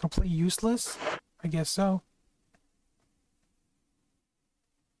 Completely useless? I guess so.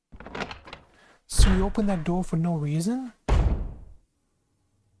 So we opened that door for no reason?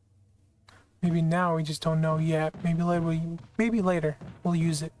 Maybe now we just don't know yet. Maybe later we'll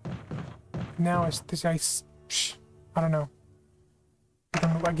use it. Now it's this ice. I don't know.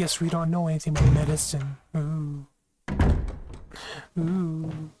 I guess we don't know anything about medicine. Ooh.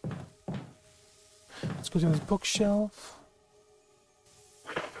 Ooh. Let's go to this bookshelf.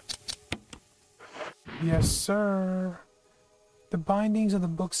 Yes, sir. The bindings of the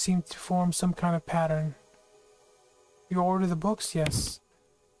books seem to form some kind of pattern. You order the books? Yes.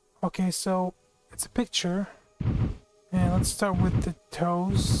 Okay, so it's a picture. And let's start with the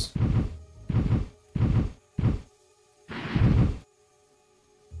toes.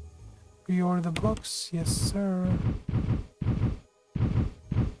 Reorder the books? Yes, sir.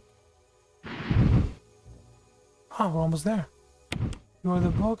 Ah, we're almost there. Reorder the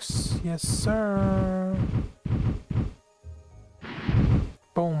books? Yes, sir.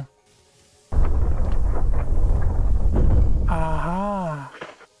 Boom. Aha.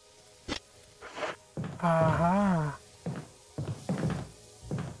 Aha.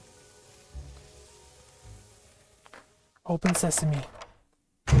 Open sesame.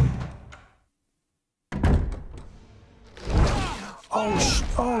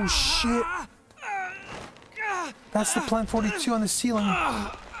 Oh shit. That's the Plant 42 on the ceiling.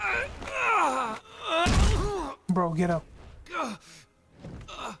 Bro, get up.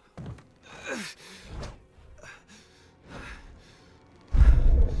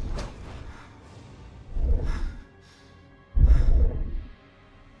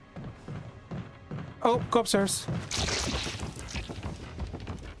 Oh, go upstairs.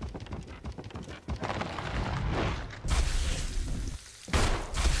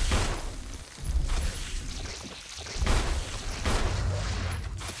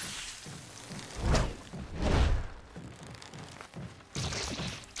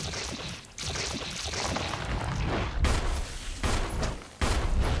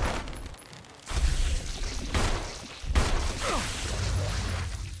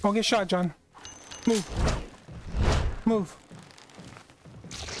 Don't get shot, John. Move. Move.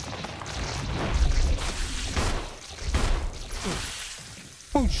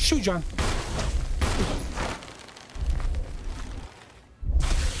 Oh, shoot, John.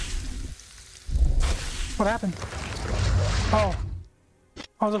 What happened? Oh.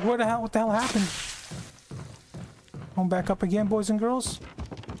 I was like, what the hell happened? Going back up again, boys and girls?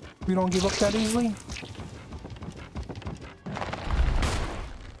 We don't give up that easily.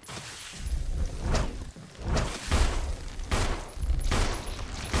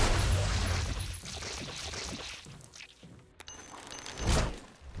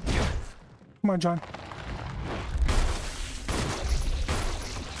 Come on, John.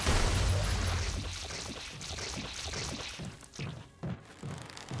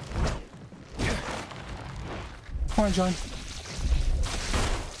 Come on, John.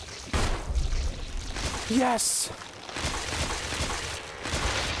 Yes!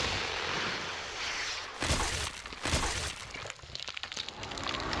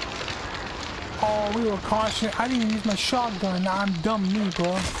 Oh, we were cautioned. I didn't use my shotgun. I'm dumb me,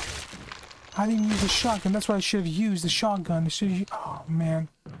 bro. I didn't use the shotgun. That's what I should have used. The shotgun. Oh, man.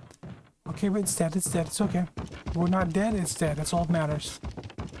 Okay, but it's dead. It's dead. It's okay. We're not dead. It's dead. That's all that matters.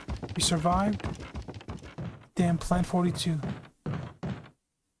 We survived. Damn, Plant 42.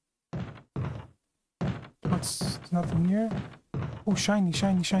 There's nothing here. Oh, shiny,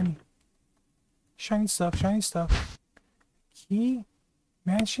 shiny, shiny. Shiny stuff, shiny stuff. Key?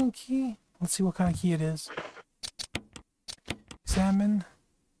 Mansion key? Let's see what kind of key it is. Examine.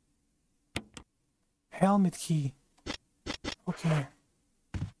 Helmet key. Okay.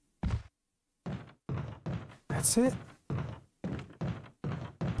 That's it.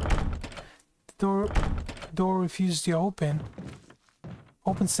 The door refuses to open.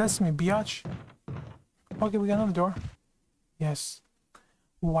 Open sesame, biatch. Okay, we got another door. Yes.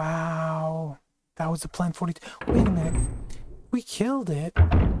 Wow. That was the Plant 42. Wait a minute. We killed it.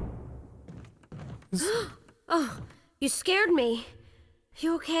 Oh, you scared me.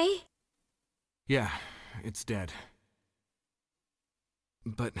 You okay? Yeah, it's dead.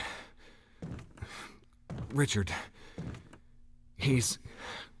 But... Richard... he's...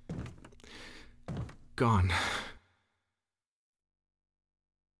 gone.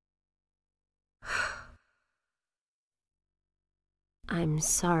 I'm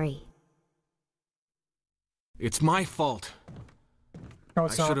sorry. It's my fault. No,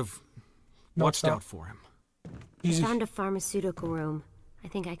 it's I not. should have No, watched it's not. out for him. I found a pharmaceutical room. I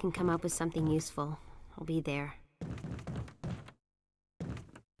think I can come up with something useful. I'll be there.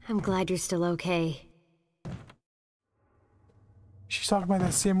 I'm glad you're still okay. She's talking about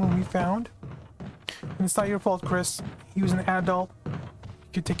that same room we found. And it's not your fault, Chris. He was an adult.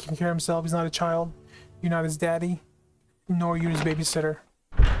 Could take care of himself. He's not a child. You're not his daddy, nor you're his babysitter.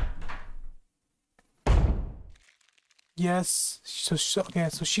 Yes. So okay.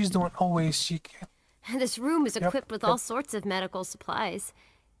 So she's the one always. She can. This room is equipped with all yep. sorts of medical supplies.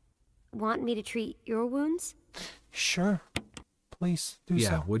 Want me to treat your wounds? Sure. Please do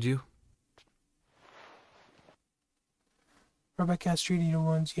so. Yeah, would you? Rebecca has treated your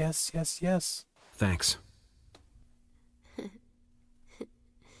wounds. Yes, yes, yes. Thanks.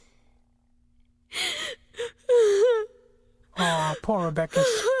 Aw, poor Rebecca.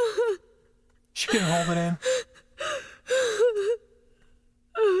 She couldn't hold it in.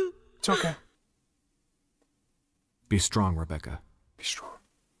 It's okay. Be strong, Rebecca. Be strong.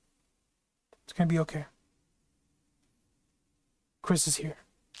 It's gonna be okay. Chris is here.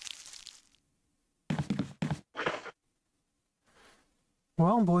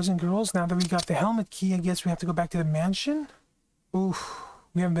 Well, boys and girls, now that we got the helmet key, I guess we have to go back to the mansion? Oof.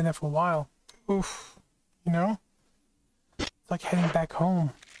 We haven't been there for a while. Oof. You know? It's like heading back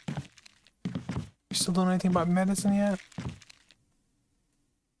home. You still don't know anything about medicine yet?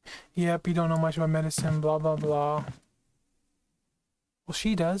 Yep, you don't know much about medicine, blah, blah, blah. Well,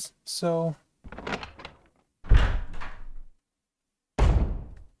 she does, so...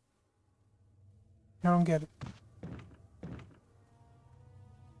 I don't get it.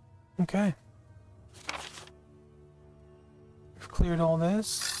 Okay. We've cleared all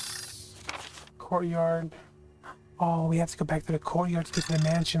this. Courtyard. Oh, we have to go back to the courtyard to get to the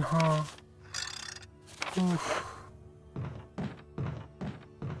mansion, huh? Oof.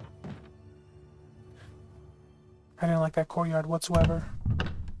 I didn't like that courtyard whatsoever.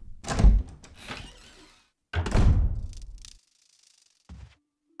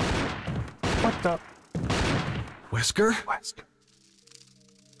 What the? Wesker? Wesker.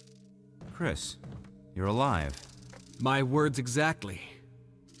 Chris, you're alive. My words exactly.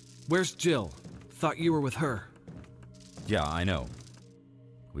 Where's Jill? Thought you were with her. Yeah, I know.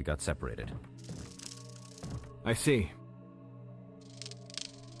 We got separated. I see.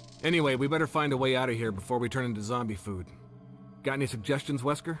 Anyway, we better find a way out of here before we turn into zombie food. Got any suggestions,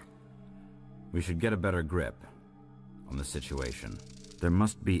 Wesker? We should get a better grip on the situation. There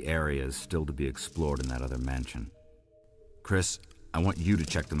must be areas still to be explored in that other mansion. Chris, I want you to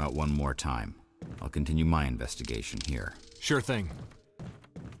check them out one more time. I'll continue my investigation here. Sure thing.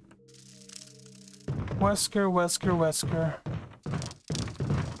 Wesker, Wesker, Wesker.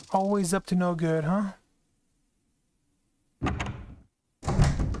 Always up to no good, huh?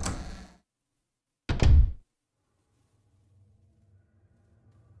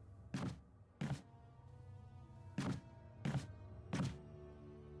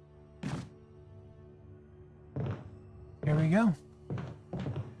 Here we go.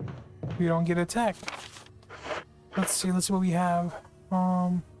 We don't get attacked. Let's see what we have.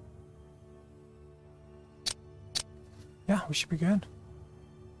 Yeah, we should be good.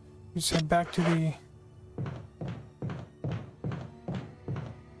 We just head back to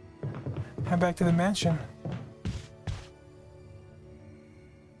the mansion.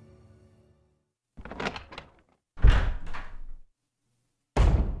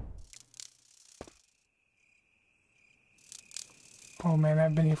 Oh man,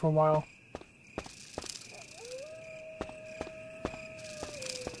 I've been here for a while.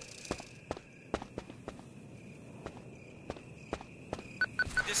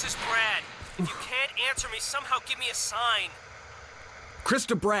 This is Brad. If you can't answer me, somehow give me a sign.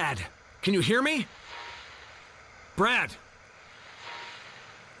 Krista, Brad, can you hear me? Brad!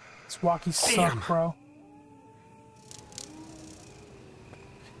 These walkies Damn. suck, bro.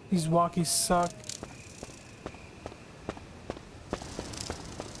 These walkies suck.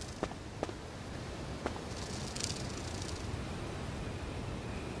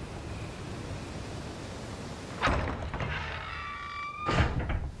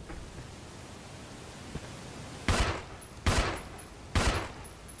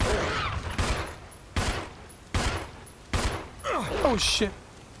 Oh shit.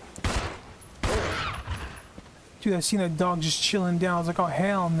 Dude, I seen that dog just chilling down. I was like, oh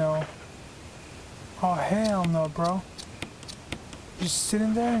hell no. Oh hell no, bro. Just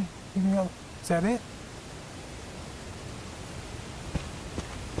sitting there? Is that it?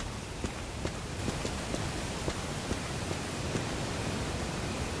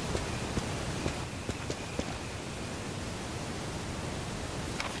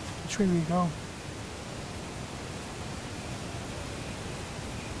 Which way do we go?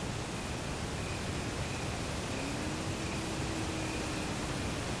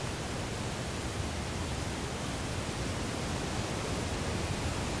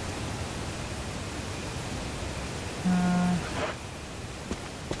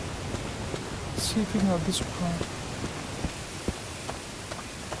 see if we can go this way.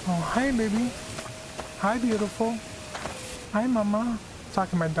 Oh, hi, baby. Hi, beautiful. Hi, mama.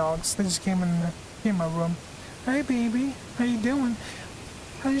 Talking to my dogs. They just came in my room. Hey, baby. How you doing?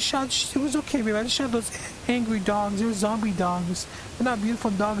 I just shot. It was okay, baby. I just shot those angry dogs. They're zombie dogs. They're not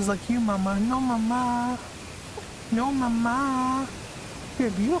beautiful dogs like you, mama. No, mama. No, mama. You're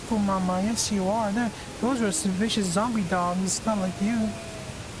a beautiful, mama. Yes, you are. Those were some vicious zombie dogs. Not like you.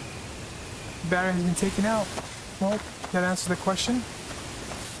 Battery has been taken out. Well, that answers the question.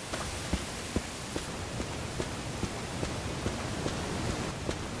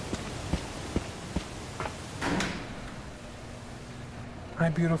 Hi,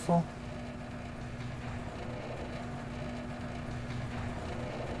 beautiful.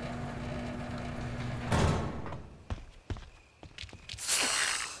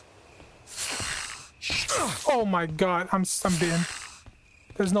 Oh my god, I'm bitten.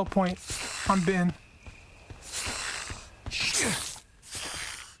 There's no point. I'm bitten.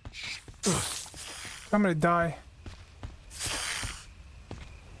 I'm gonna die.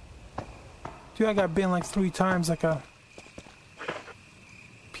 Dude, I got bitten like 3 times like a...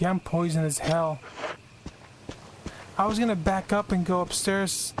 I'm poisoned as hell. I was gonna back up and go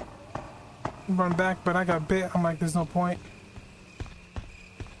upstairs and run back, but I got bit. I'm like, there's no point.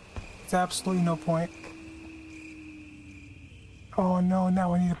 There's absolutely no point. Oh no,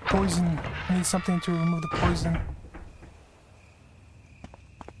 now I need a poison. I need something to remove the poison.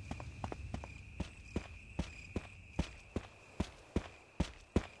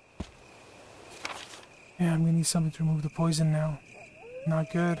 Yeah, I'm gonna need something to remove the poison now.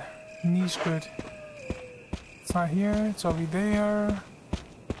 Not good. Knee's good. It's not here. It's over there.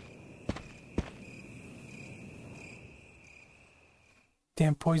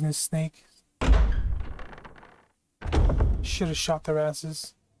 Damn poisonous snake. Should have shot their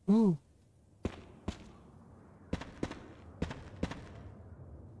asses. Ooh.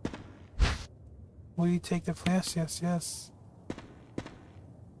 Will you take the flash? Yes, yes.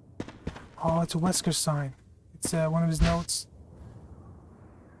 Oh, it's a Wesker sign. It's one of his notes.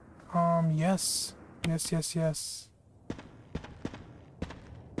 Yes. Yes, yes, yes.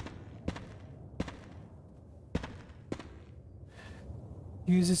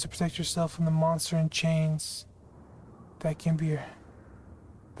 Use this to protect yourself from the monster in chains that can't be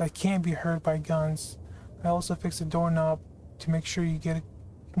hurt by guns. I also fixed the doorknob to make sure you can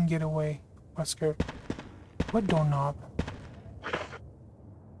get away. Wesker. What doorknob?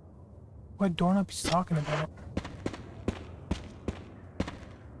 What doorknob he's talking about?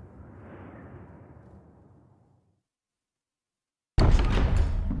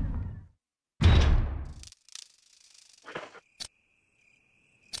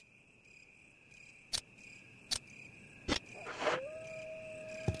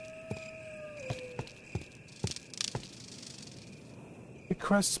 The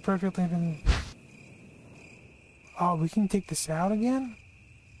crust is perfectly even. Oh, we can take this out again?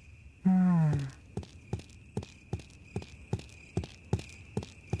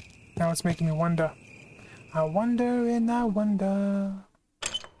 Now it's making me wonder. I wonder and I wonder.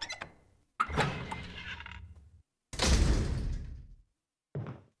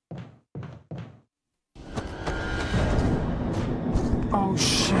 Oh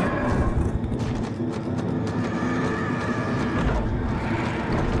shit.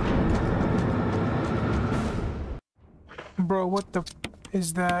 Bro, what the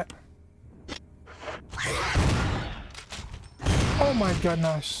is that? Oh my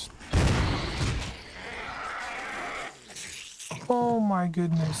goodness. Oh my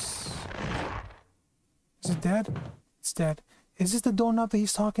goodness. Is it dead? It's dead. Is this the doorknob that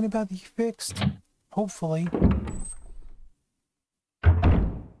he's talking about that he fixed? Hopefully.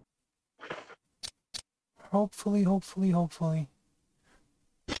 Hopefully, hopefully, hopefully.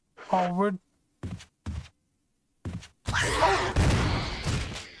 Oh, we're...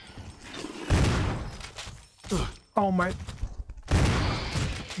 Oh my...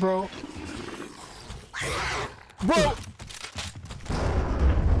 Bro. Bro!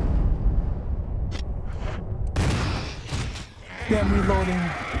 Damn reloading.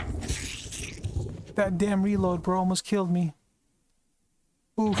 That damn reload, bro, almost killed me.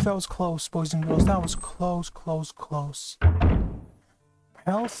 Oof, that was close, boys and girls. That was close, close, close.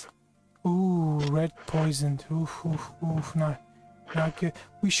 Health? Ooh, red poisoned. Oof, oof, oof. Not good.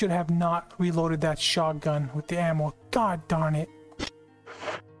 We should have not reloaded that shotgun with the ammo. God darn it.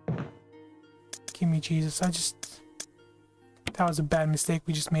 Give me Jesus. That was a bad mistake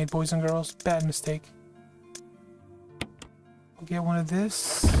we just made, boys and girls. Bad mistake. We'll get one of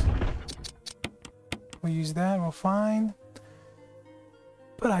this. We'll use that. We're fine.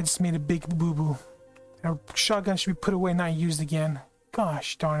 But I just made a big boo-boo. A shotgun should be put away, not used again.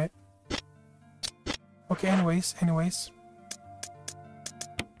 Gosh darn it. Okay, anyways.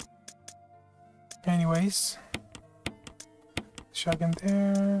 Shotgun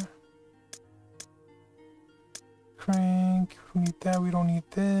there. Crank. We need that. We don't need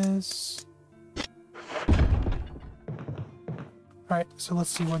this. Alright, so let's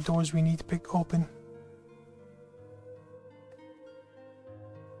see what doors we need to pick open.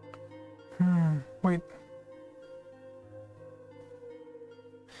 Wait.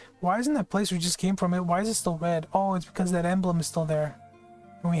 Why isn't that place we just came from it? Why is it still red? Oh, it's because that emblem is still there.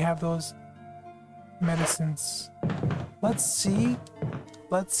 And we have those medicines. Let's see.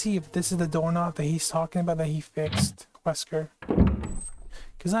 Let's see if this is the doorknob that he's talking about that he fixed, Wesker.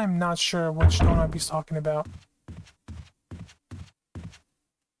 Because I'm not sure which doorknob he's talking about.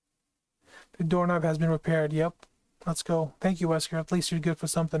 The doorknob has been repaired. Yep. Let's go. Thank you, Wesker. At least you're good for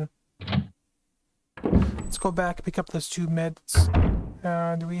something. Let's go back, pick up those 2 meds.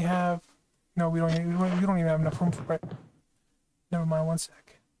 Do we have... No, we don't even have enough room for it. Never mind, one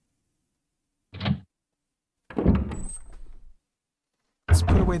sec. Let's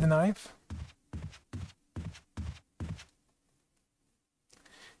put away the knife.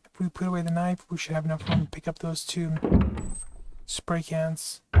 If we put away the knife, we should have enough room to pick up those 2 spray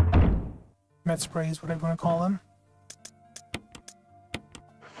cans. Med sprays, whatever you want to call them.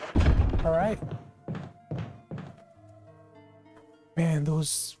 Alright. Man,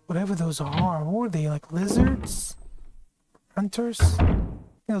 those, whatever those are, what were they, like lizards? Hunters? I think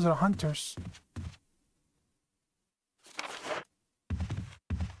those are hunters.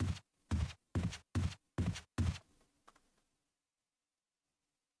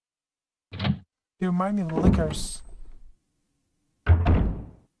 They remind me of lickers.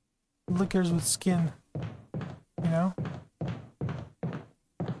 Lickers with skin. You know?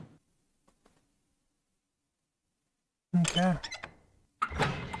 Okay.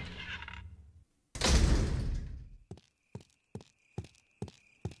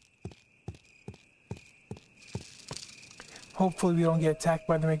 Hopefully we don't get attacked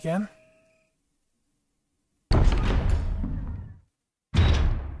by them again. Okay,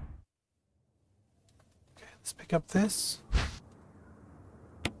 let's pick up this.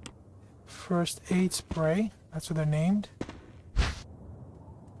 First aid spray. That's what they're named.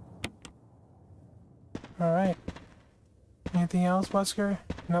 Alright. Anything else, Wesker?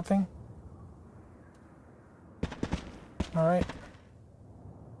 Nothing? Alright.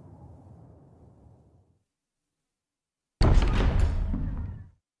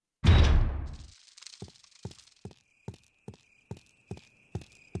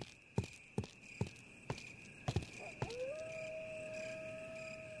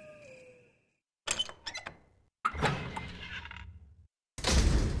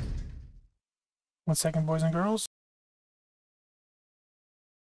 1 second, boys and girls.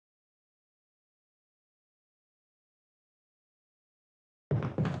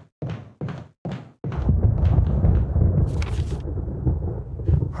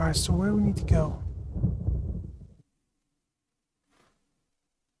 Alright, so where do we need to go?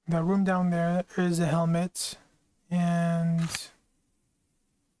 That room down there is a helmet, and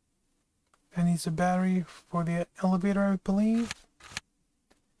that needs a battery for the elevator, I believe.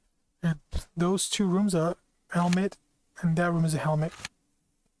 And those 2 rooms are a helmet, and that room is a helmet.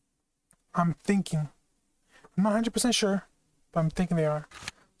 I'm thinking. I'm not 100% sure, but I'm thinking they are.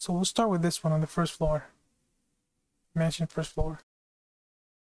 So we'll start with this one on the first floor. Mansion first floor.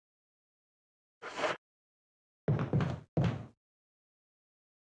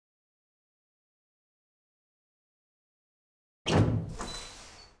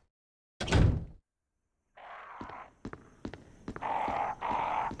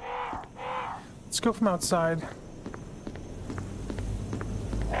 Let's go from outside.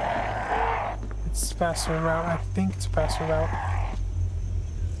 It's a faster route. I think it's a faster route.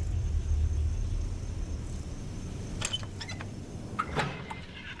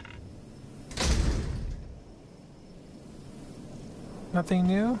 Nothing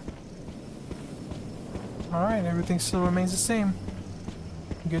new? Alright, everything still remains the same.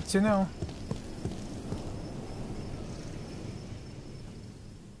 Good to know.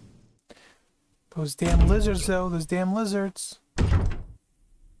 Those damn lizards, though. Those damn lizards.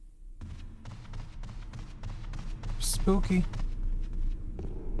 Spooky.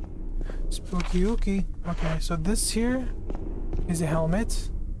 Spooky ooky. Okay, so this here is a helmet.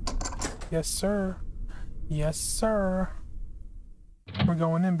 Yes, sir. Yes, sir. We're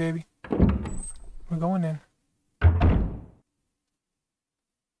going in, baby. We're going in.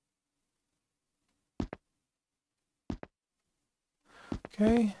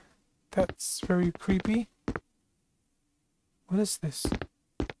 Okay, that's very creepy. What is this?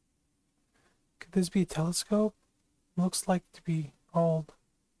 Could this be a telescope? Looks like to be old.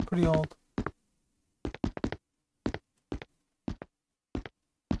 Pretty old.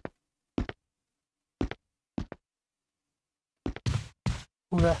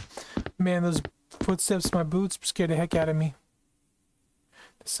 Ooh, man, those footsteps, my boots scared the heck out of me.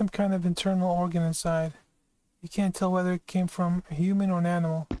 There's some kind of internal organ inside. You can't tell whether it came from a human or an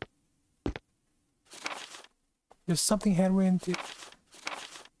animal. There's something handwritten.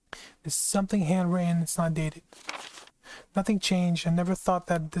 There's something handwritten. It's not dated. Nothing changed. I never thought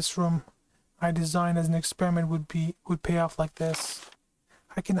that this room I designed as an experiment would pay off like this.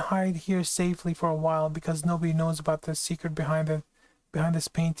 I can hide here safely for a while because nobody knows about the secret behind this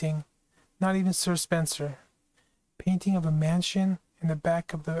painting. Not even Sir Spencer. Painting of a mansion in the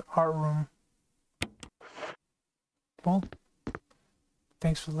back of the art room. Well,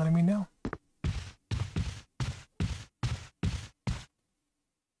 thanks for letting me know.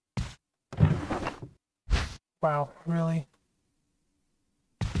 Wow, really?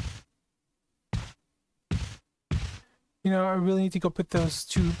 You know, I really need to go put those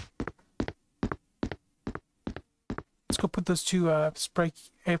two... Let's go put those two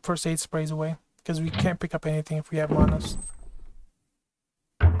first aid sprays away. Because we can't pick up anything if we have them on us.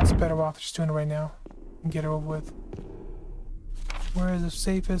 It's better off just doing it right now. And get it over with. Where is the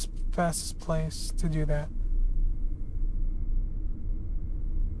safest, fastest place to do that?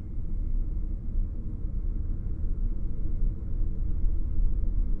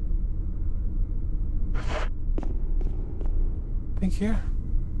 I think here.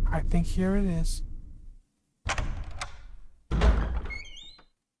 I think here it is.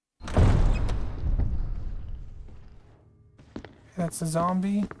 That's a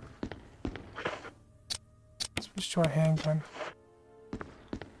zombie. Switch to our handgun.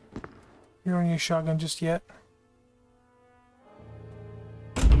 You don't need a shotgun just yet.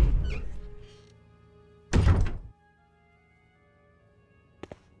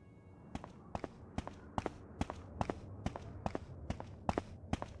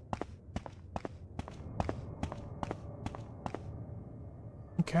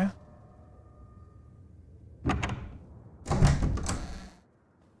 Okay.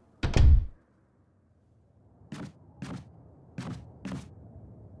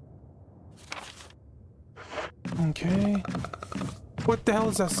 Okay. What the hell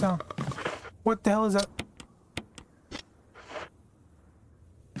is that sound? What the hell is that?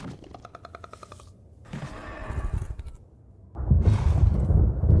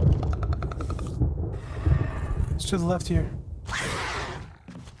 It's to the left here.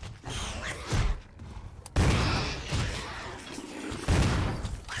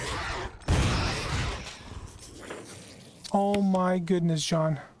 Oh my goodness,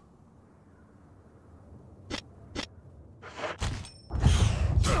 John.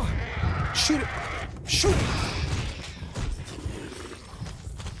 Shoot it! Shoot it!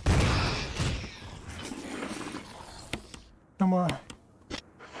 No more.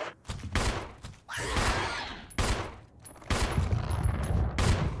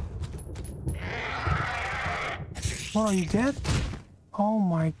 What, are you dead? Oh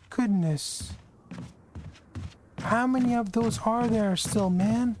my goodness. How many of those are there still,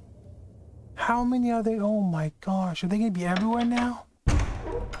 man? How many are they? Oh my gosh. Are they gonna be everywhere now?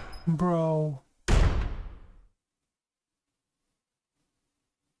 Bro.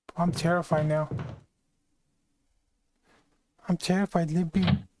 I'm terrified now. I'm terrified, Libby.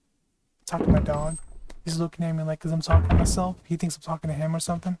 Talking to my dog. He's looking at me like, cause I'm talking to myself. He thinks I'm talking to him or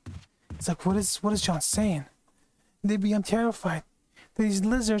something. He's like, what is John saying? Libby, I'm terrified. These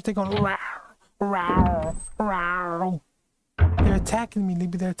lizards, they're going, rawr, rawr, rawr. They're attacking me,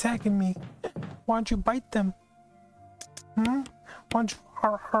 Libby. They're attacking me. Why don't you bite them? Hmm? Why don't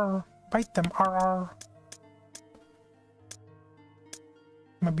you bite them?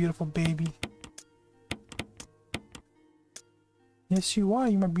 My beautiful baby. Yes, you are.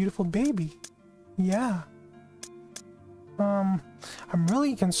 You're my beautiful baby. Yeah. I'm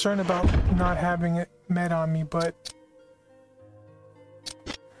really concerned about not having it met on me, but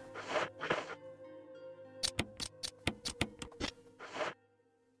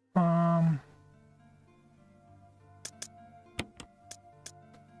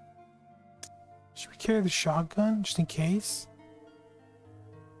should we carry the shotgun just in case?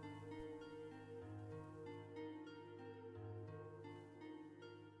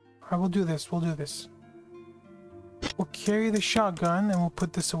 I will do this. We'll do this. We'll carry the shotgun and we'll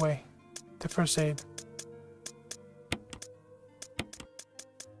put this away. The first aid.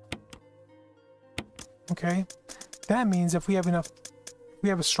 Okay. That means if we have enough we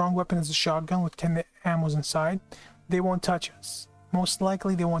have a strong weapon as a shotgun with 10 ammos inside, they won't touch us. Most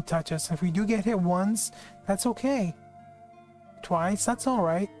likely they won't touch us. If we do get hit once, that's okay. Twice, that's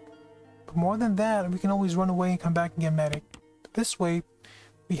alright. But more than that, we can always run away and come back and get medic. But this way,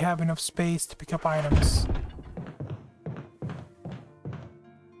 we have enough space to pick up items.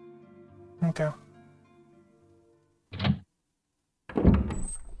 Okay.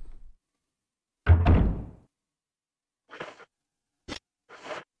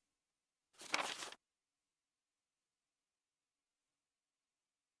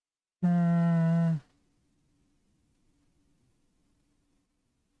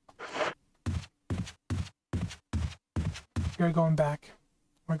 We're going back.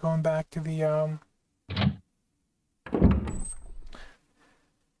 We're going back to the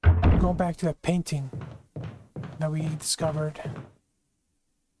going back to the painting that we discovered.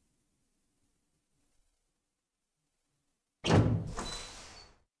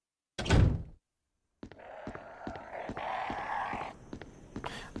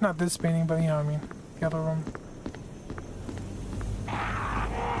 Not this painting, but you know what I mean. The other room.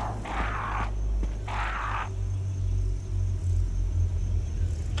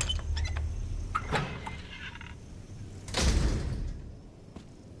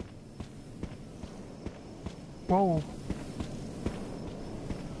 Whoa.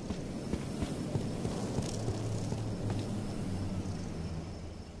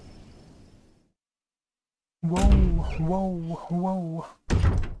 Whoa, whoa.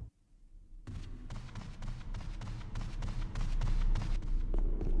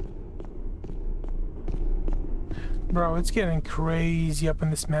 Bro, it's getting crazy up in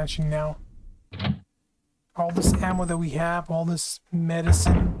this mansion now. All this ammo that we have, all this meds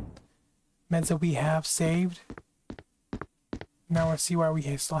that we have saved. Now I see why we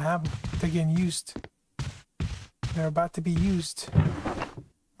still have them. They're getting used. They're about to be used.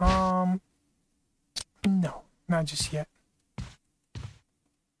 No, not just yet.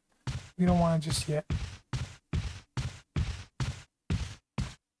 We don't want it just yet.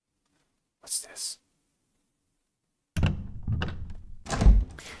 What's this?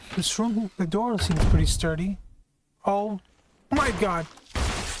 This room, the door seems pretty sturdy. Oh my god!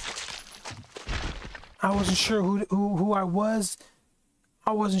 I wasn't sure who I was.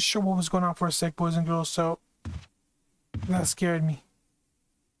 I wasn't sure what was going on for a sec, boys and girls, so that scared me.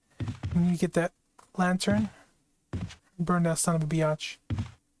 We need to get that lantern. Burn that son of a biatch.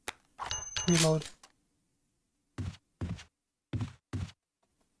 Reload.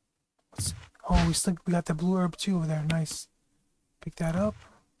 Oh, we got the blue herb too over there. Nice. Pick that up.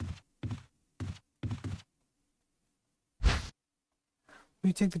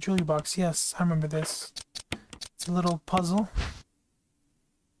 We take the jewelry box. Yes, I remember this. It's a little puzzle.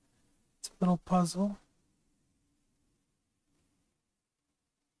 It's a little puzzle.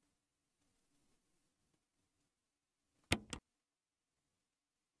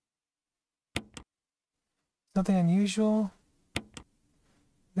 Nothing unusual.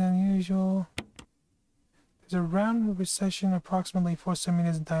 Unusual. There's a round recession approximately 4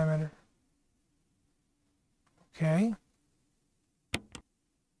 centimeters in diameter. Okay.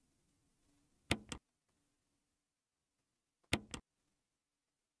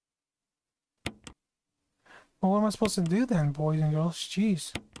 Well, what am I supposed to do then, boys and girls?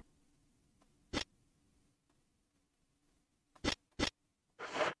 Jeez.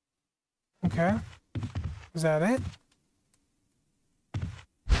 Okay. Is that it?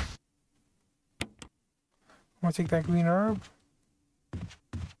 I'm gonna take that green herb.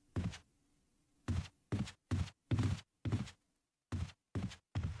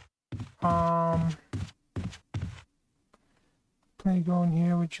 Can I go in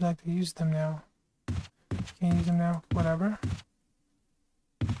here? Would you like to use them now? Can't use them now. Whatever.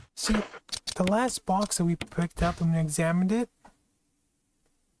 See, the last box that we picked up and we examined it,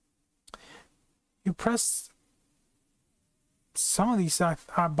 you press some of these some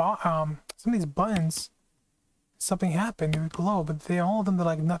of these buttons, something happened, they would glow, but all of them, they're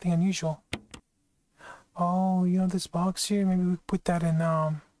like nothing unusual. Oh, you know this box here? Maybe we put that in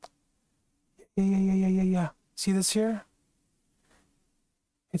yeah. See this here?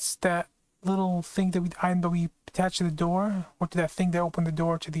 It's that little thing that we attached to the door, or to that thing that opened the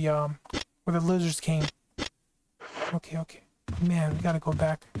door to the where the lizards came. Okay. Man, we gotta go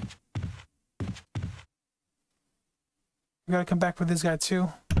back. We gotta come back for this guy too.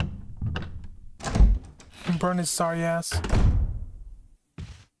 And burn his sorry ass.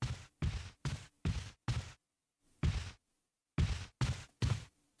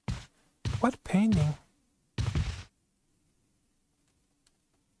 What painting?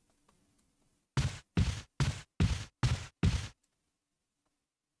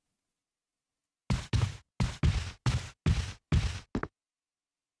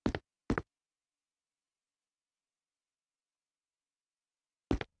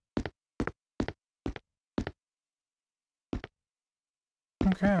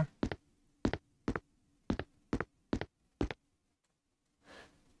 Okay.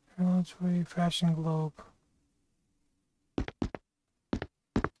 Military fashion globe.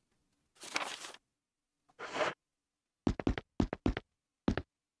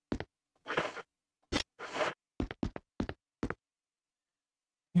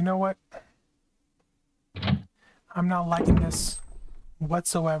 You know what? I'm not liking this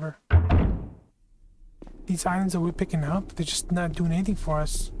whatsoever. These items that we're picking up, they're just not doing anything for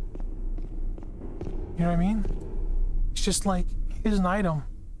us. You know what I mean? It's just like, here's an item.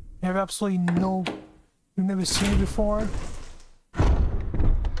 You have absolutely no... You've never seen it before.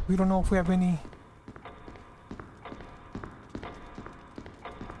 We don't know if we have any...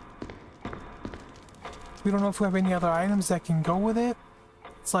 We don't know if we have any other items that can go with it.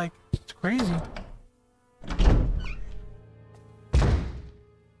 It's like, it's crazy.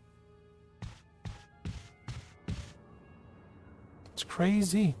 It's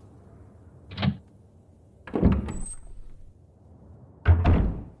crazy.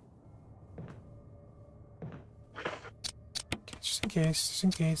 Just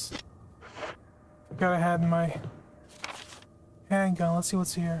in case. Forgot I had my handgun. Let's see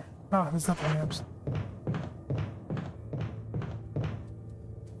what's here. Oh, there's nothing else.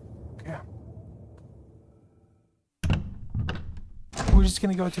 Okay. We're just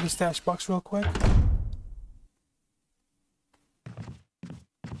gonna go to the stash box real quick.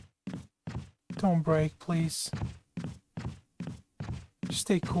 Don't break, please. Just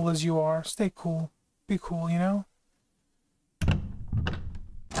stay cool as you are. Stay cool. Be cool, you know?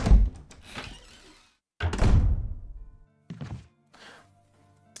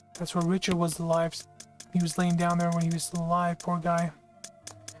 That's where Richard was alive. He was laying down there when he was still alive. Poor guy.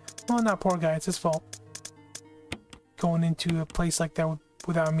 Well, not poor guy. It's his fault. Going into a place like that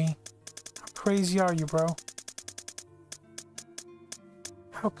without me. How crazy are you, bro?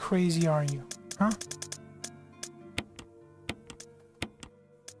 How crazy are you? Huh?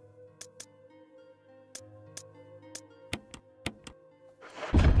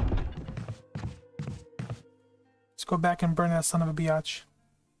 Let's go back and burn that son of a biatch.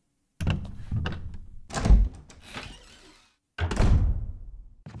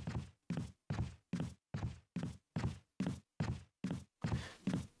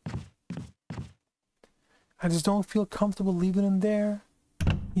 I just don't feel comfortable leaving him there.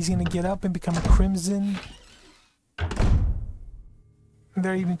 He's gonna get up and become a crimson.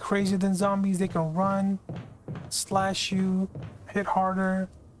 They're even crazier than zombies. They can run, slash you, hit harder,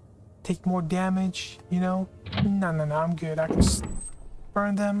 take more damage, you know? No, I'm good. I can just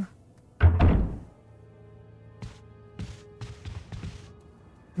burn them. And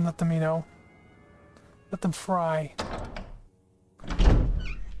let them, you know, let them fry.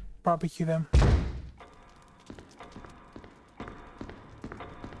 Barbecue them.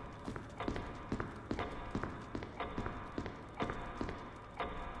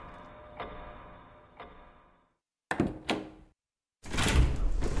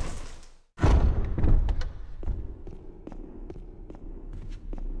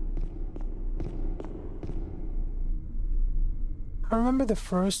 I remember the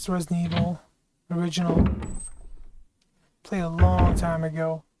first Resident Evil original. Played a long time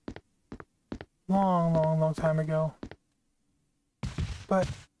ago. Long time ago. But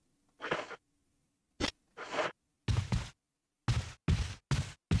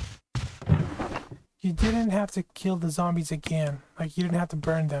you didn't have to kill the zombies again. Like, you didn't have to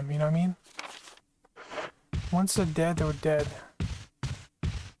burn them, you know what I mean? Once they're dead, they were dead.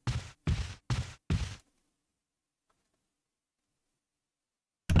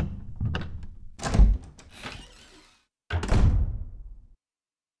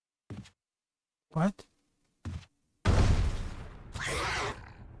 What?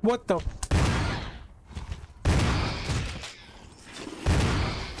 What the?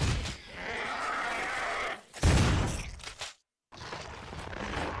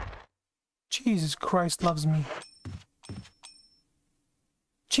 Jesus Christ loves me.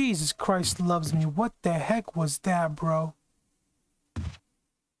 Jesus Christ loves me. What the heck was that, bro?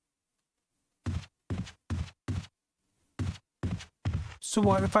 So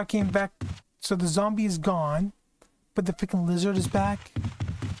what if I came back? So the zombie is gone, but the freaking lizard is back?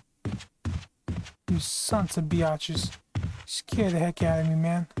 You sons of biatches. Scare the heck out of me,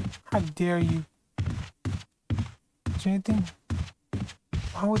 man. How dare you? Is there anything?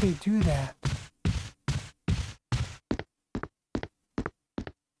 Why would they do that?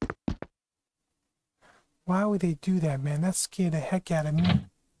 Why would they do that, man? That scared the heck out of me.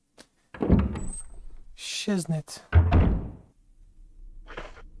 Shiznit.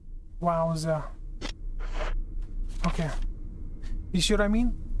 Wowza. Okay. You see what I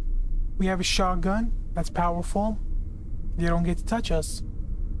mean? We have a shotgun that's powerful. They don't get to touch us.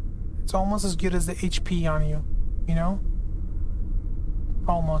 It's almost as good as the HP on you, you know?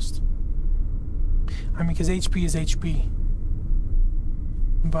 Almost. I mean, because HP is HP.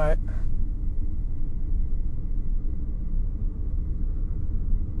 But...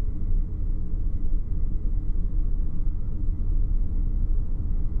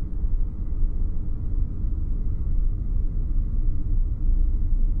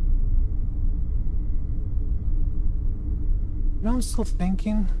 you know, I'm still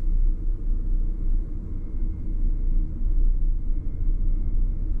thinking.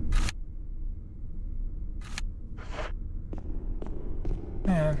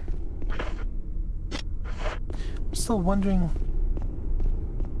 Man. I'm still wondering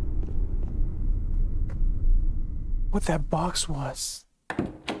what that box was.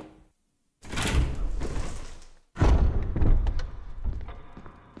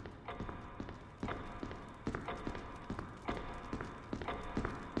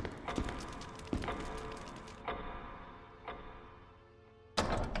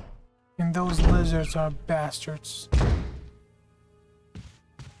 And those lizards are bastards.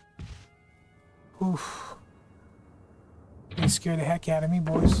 Oof. They scared the heck out of me,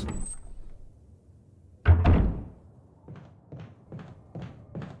 boys.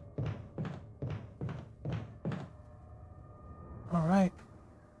 All right.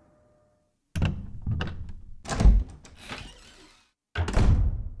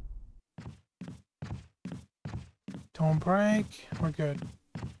 Don't break. We're good.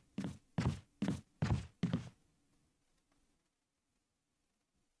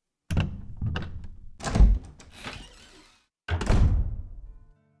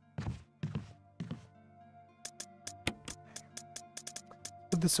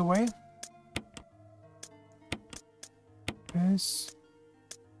 Put this away.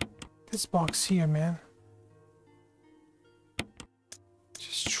 This box here, man.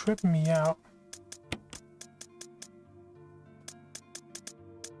 Just tripping me out.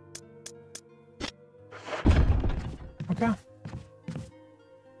 Okay.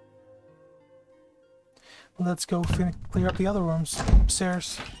 Let's go clear up the other rooms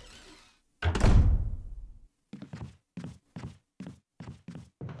upstairs.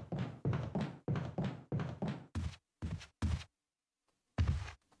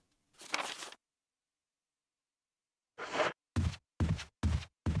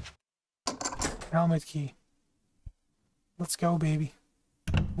 Helmet key. Let's go, baby.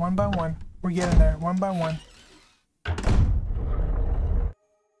 One by one. We're getting there. One by one.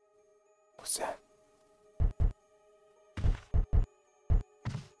 What's that?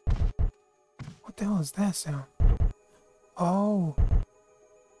 What the hell is that sound? Oh.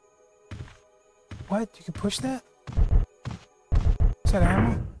 What? You can push that? Is that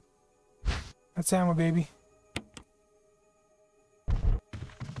ammo? That's ammo, baby.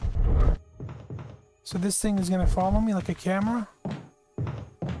 So this thing is gonna follow me like a camera?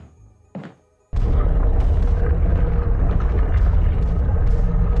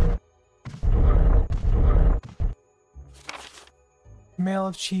 Mail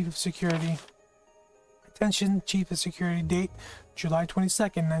of Chief of Security. Attention, Chief of Security. Date, July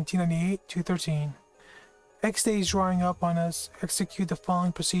 22nd, 1998, 2:13. X-Day is drawing up on us. Execute the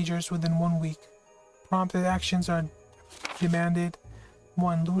following procedures within 1 week. Prompted actions are demanded.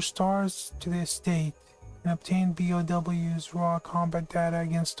 1. Lure stars to the estate and obtain BOW's raw combat data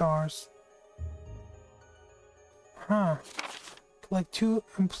against stars. Huh. Collect 2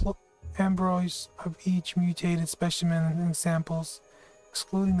 embryos of each mutated specimen and samples,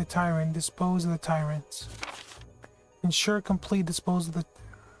 excluding the tyrant. Dispose of the tyrants. Ensure complete disposal of the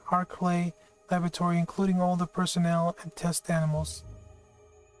Arclay laboratory, including all the personnel and test animals.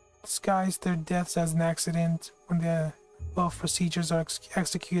 Disguise their deaths as an accident. When the above procedures are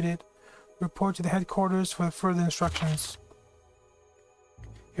executed, report to the headquarters for further instructions.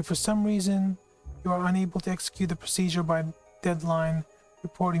 If for some reason you are unable to execute the procedure by deadline,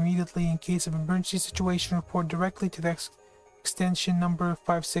 report immediately. In case of emergency situation, report directly to the extension number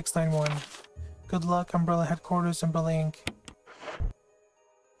 5691. Good luck, Umbrella Headquarters, Umbrella Inc.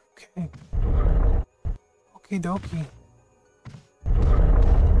 Okay. Okie dokie.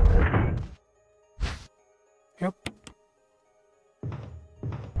 Yep.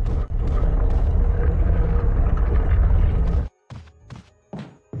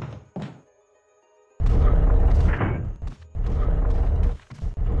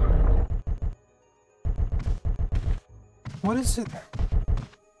 What is it?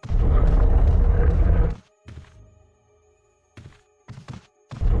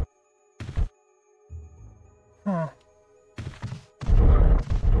 Huh.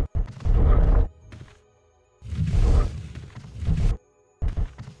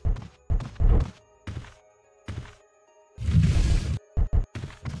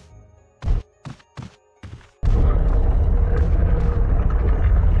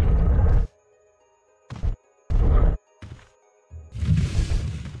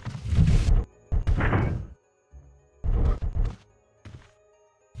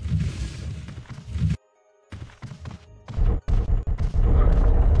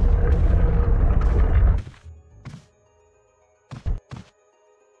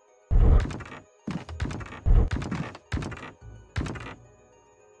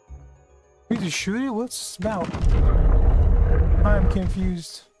 to shoot it? What's this about? I'm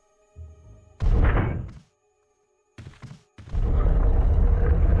confused.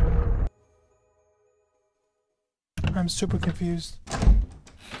 I'm super confused.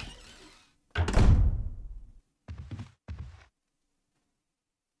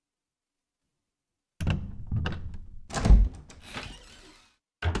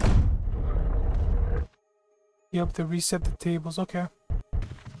 Yep, to reset the tables. Okay.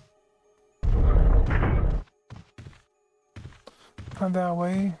 Not that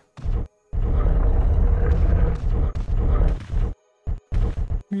way.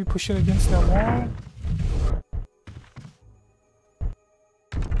 Maybe push it against that wall.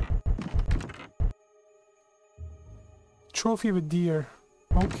 Trophy of a deer.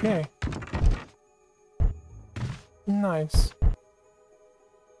 Okay. Nice.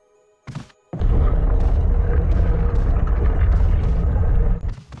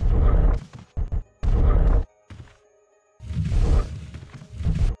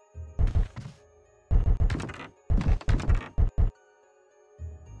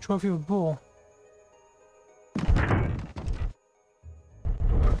 Trophy of a bull.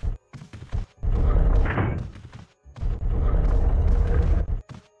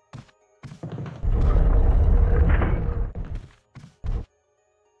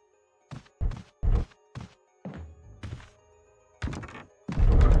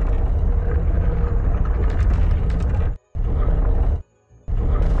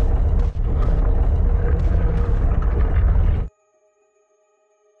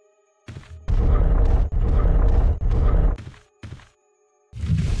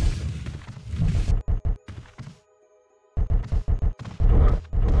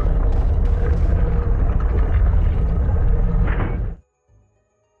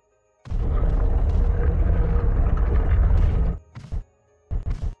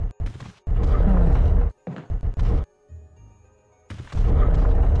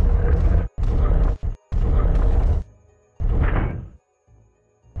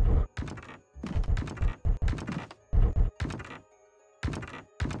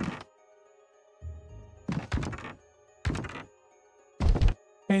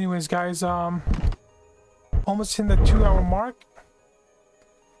 Anyways, guys, almost in the 2-hour mark.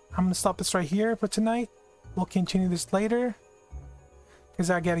 I'm gonna stop this right here for tonight. We'll continue this later because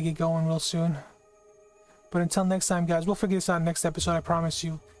I gotta get going real soon. But until next time, guys, we'll figure this out next episode, I promise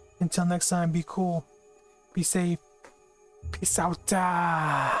you. Until next time, be cool, be safe, peace out.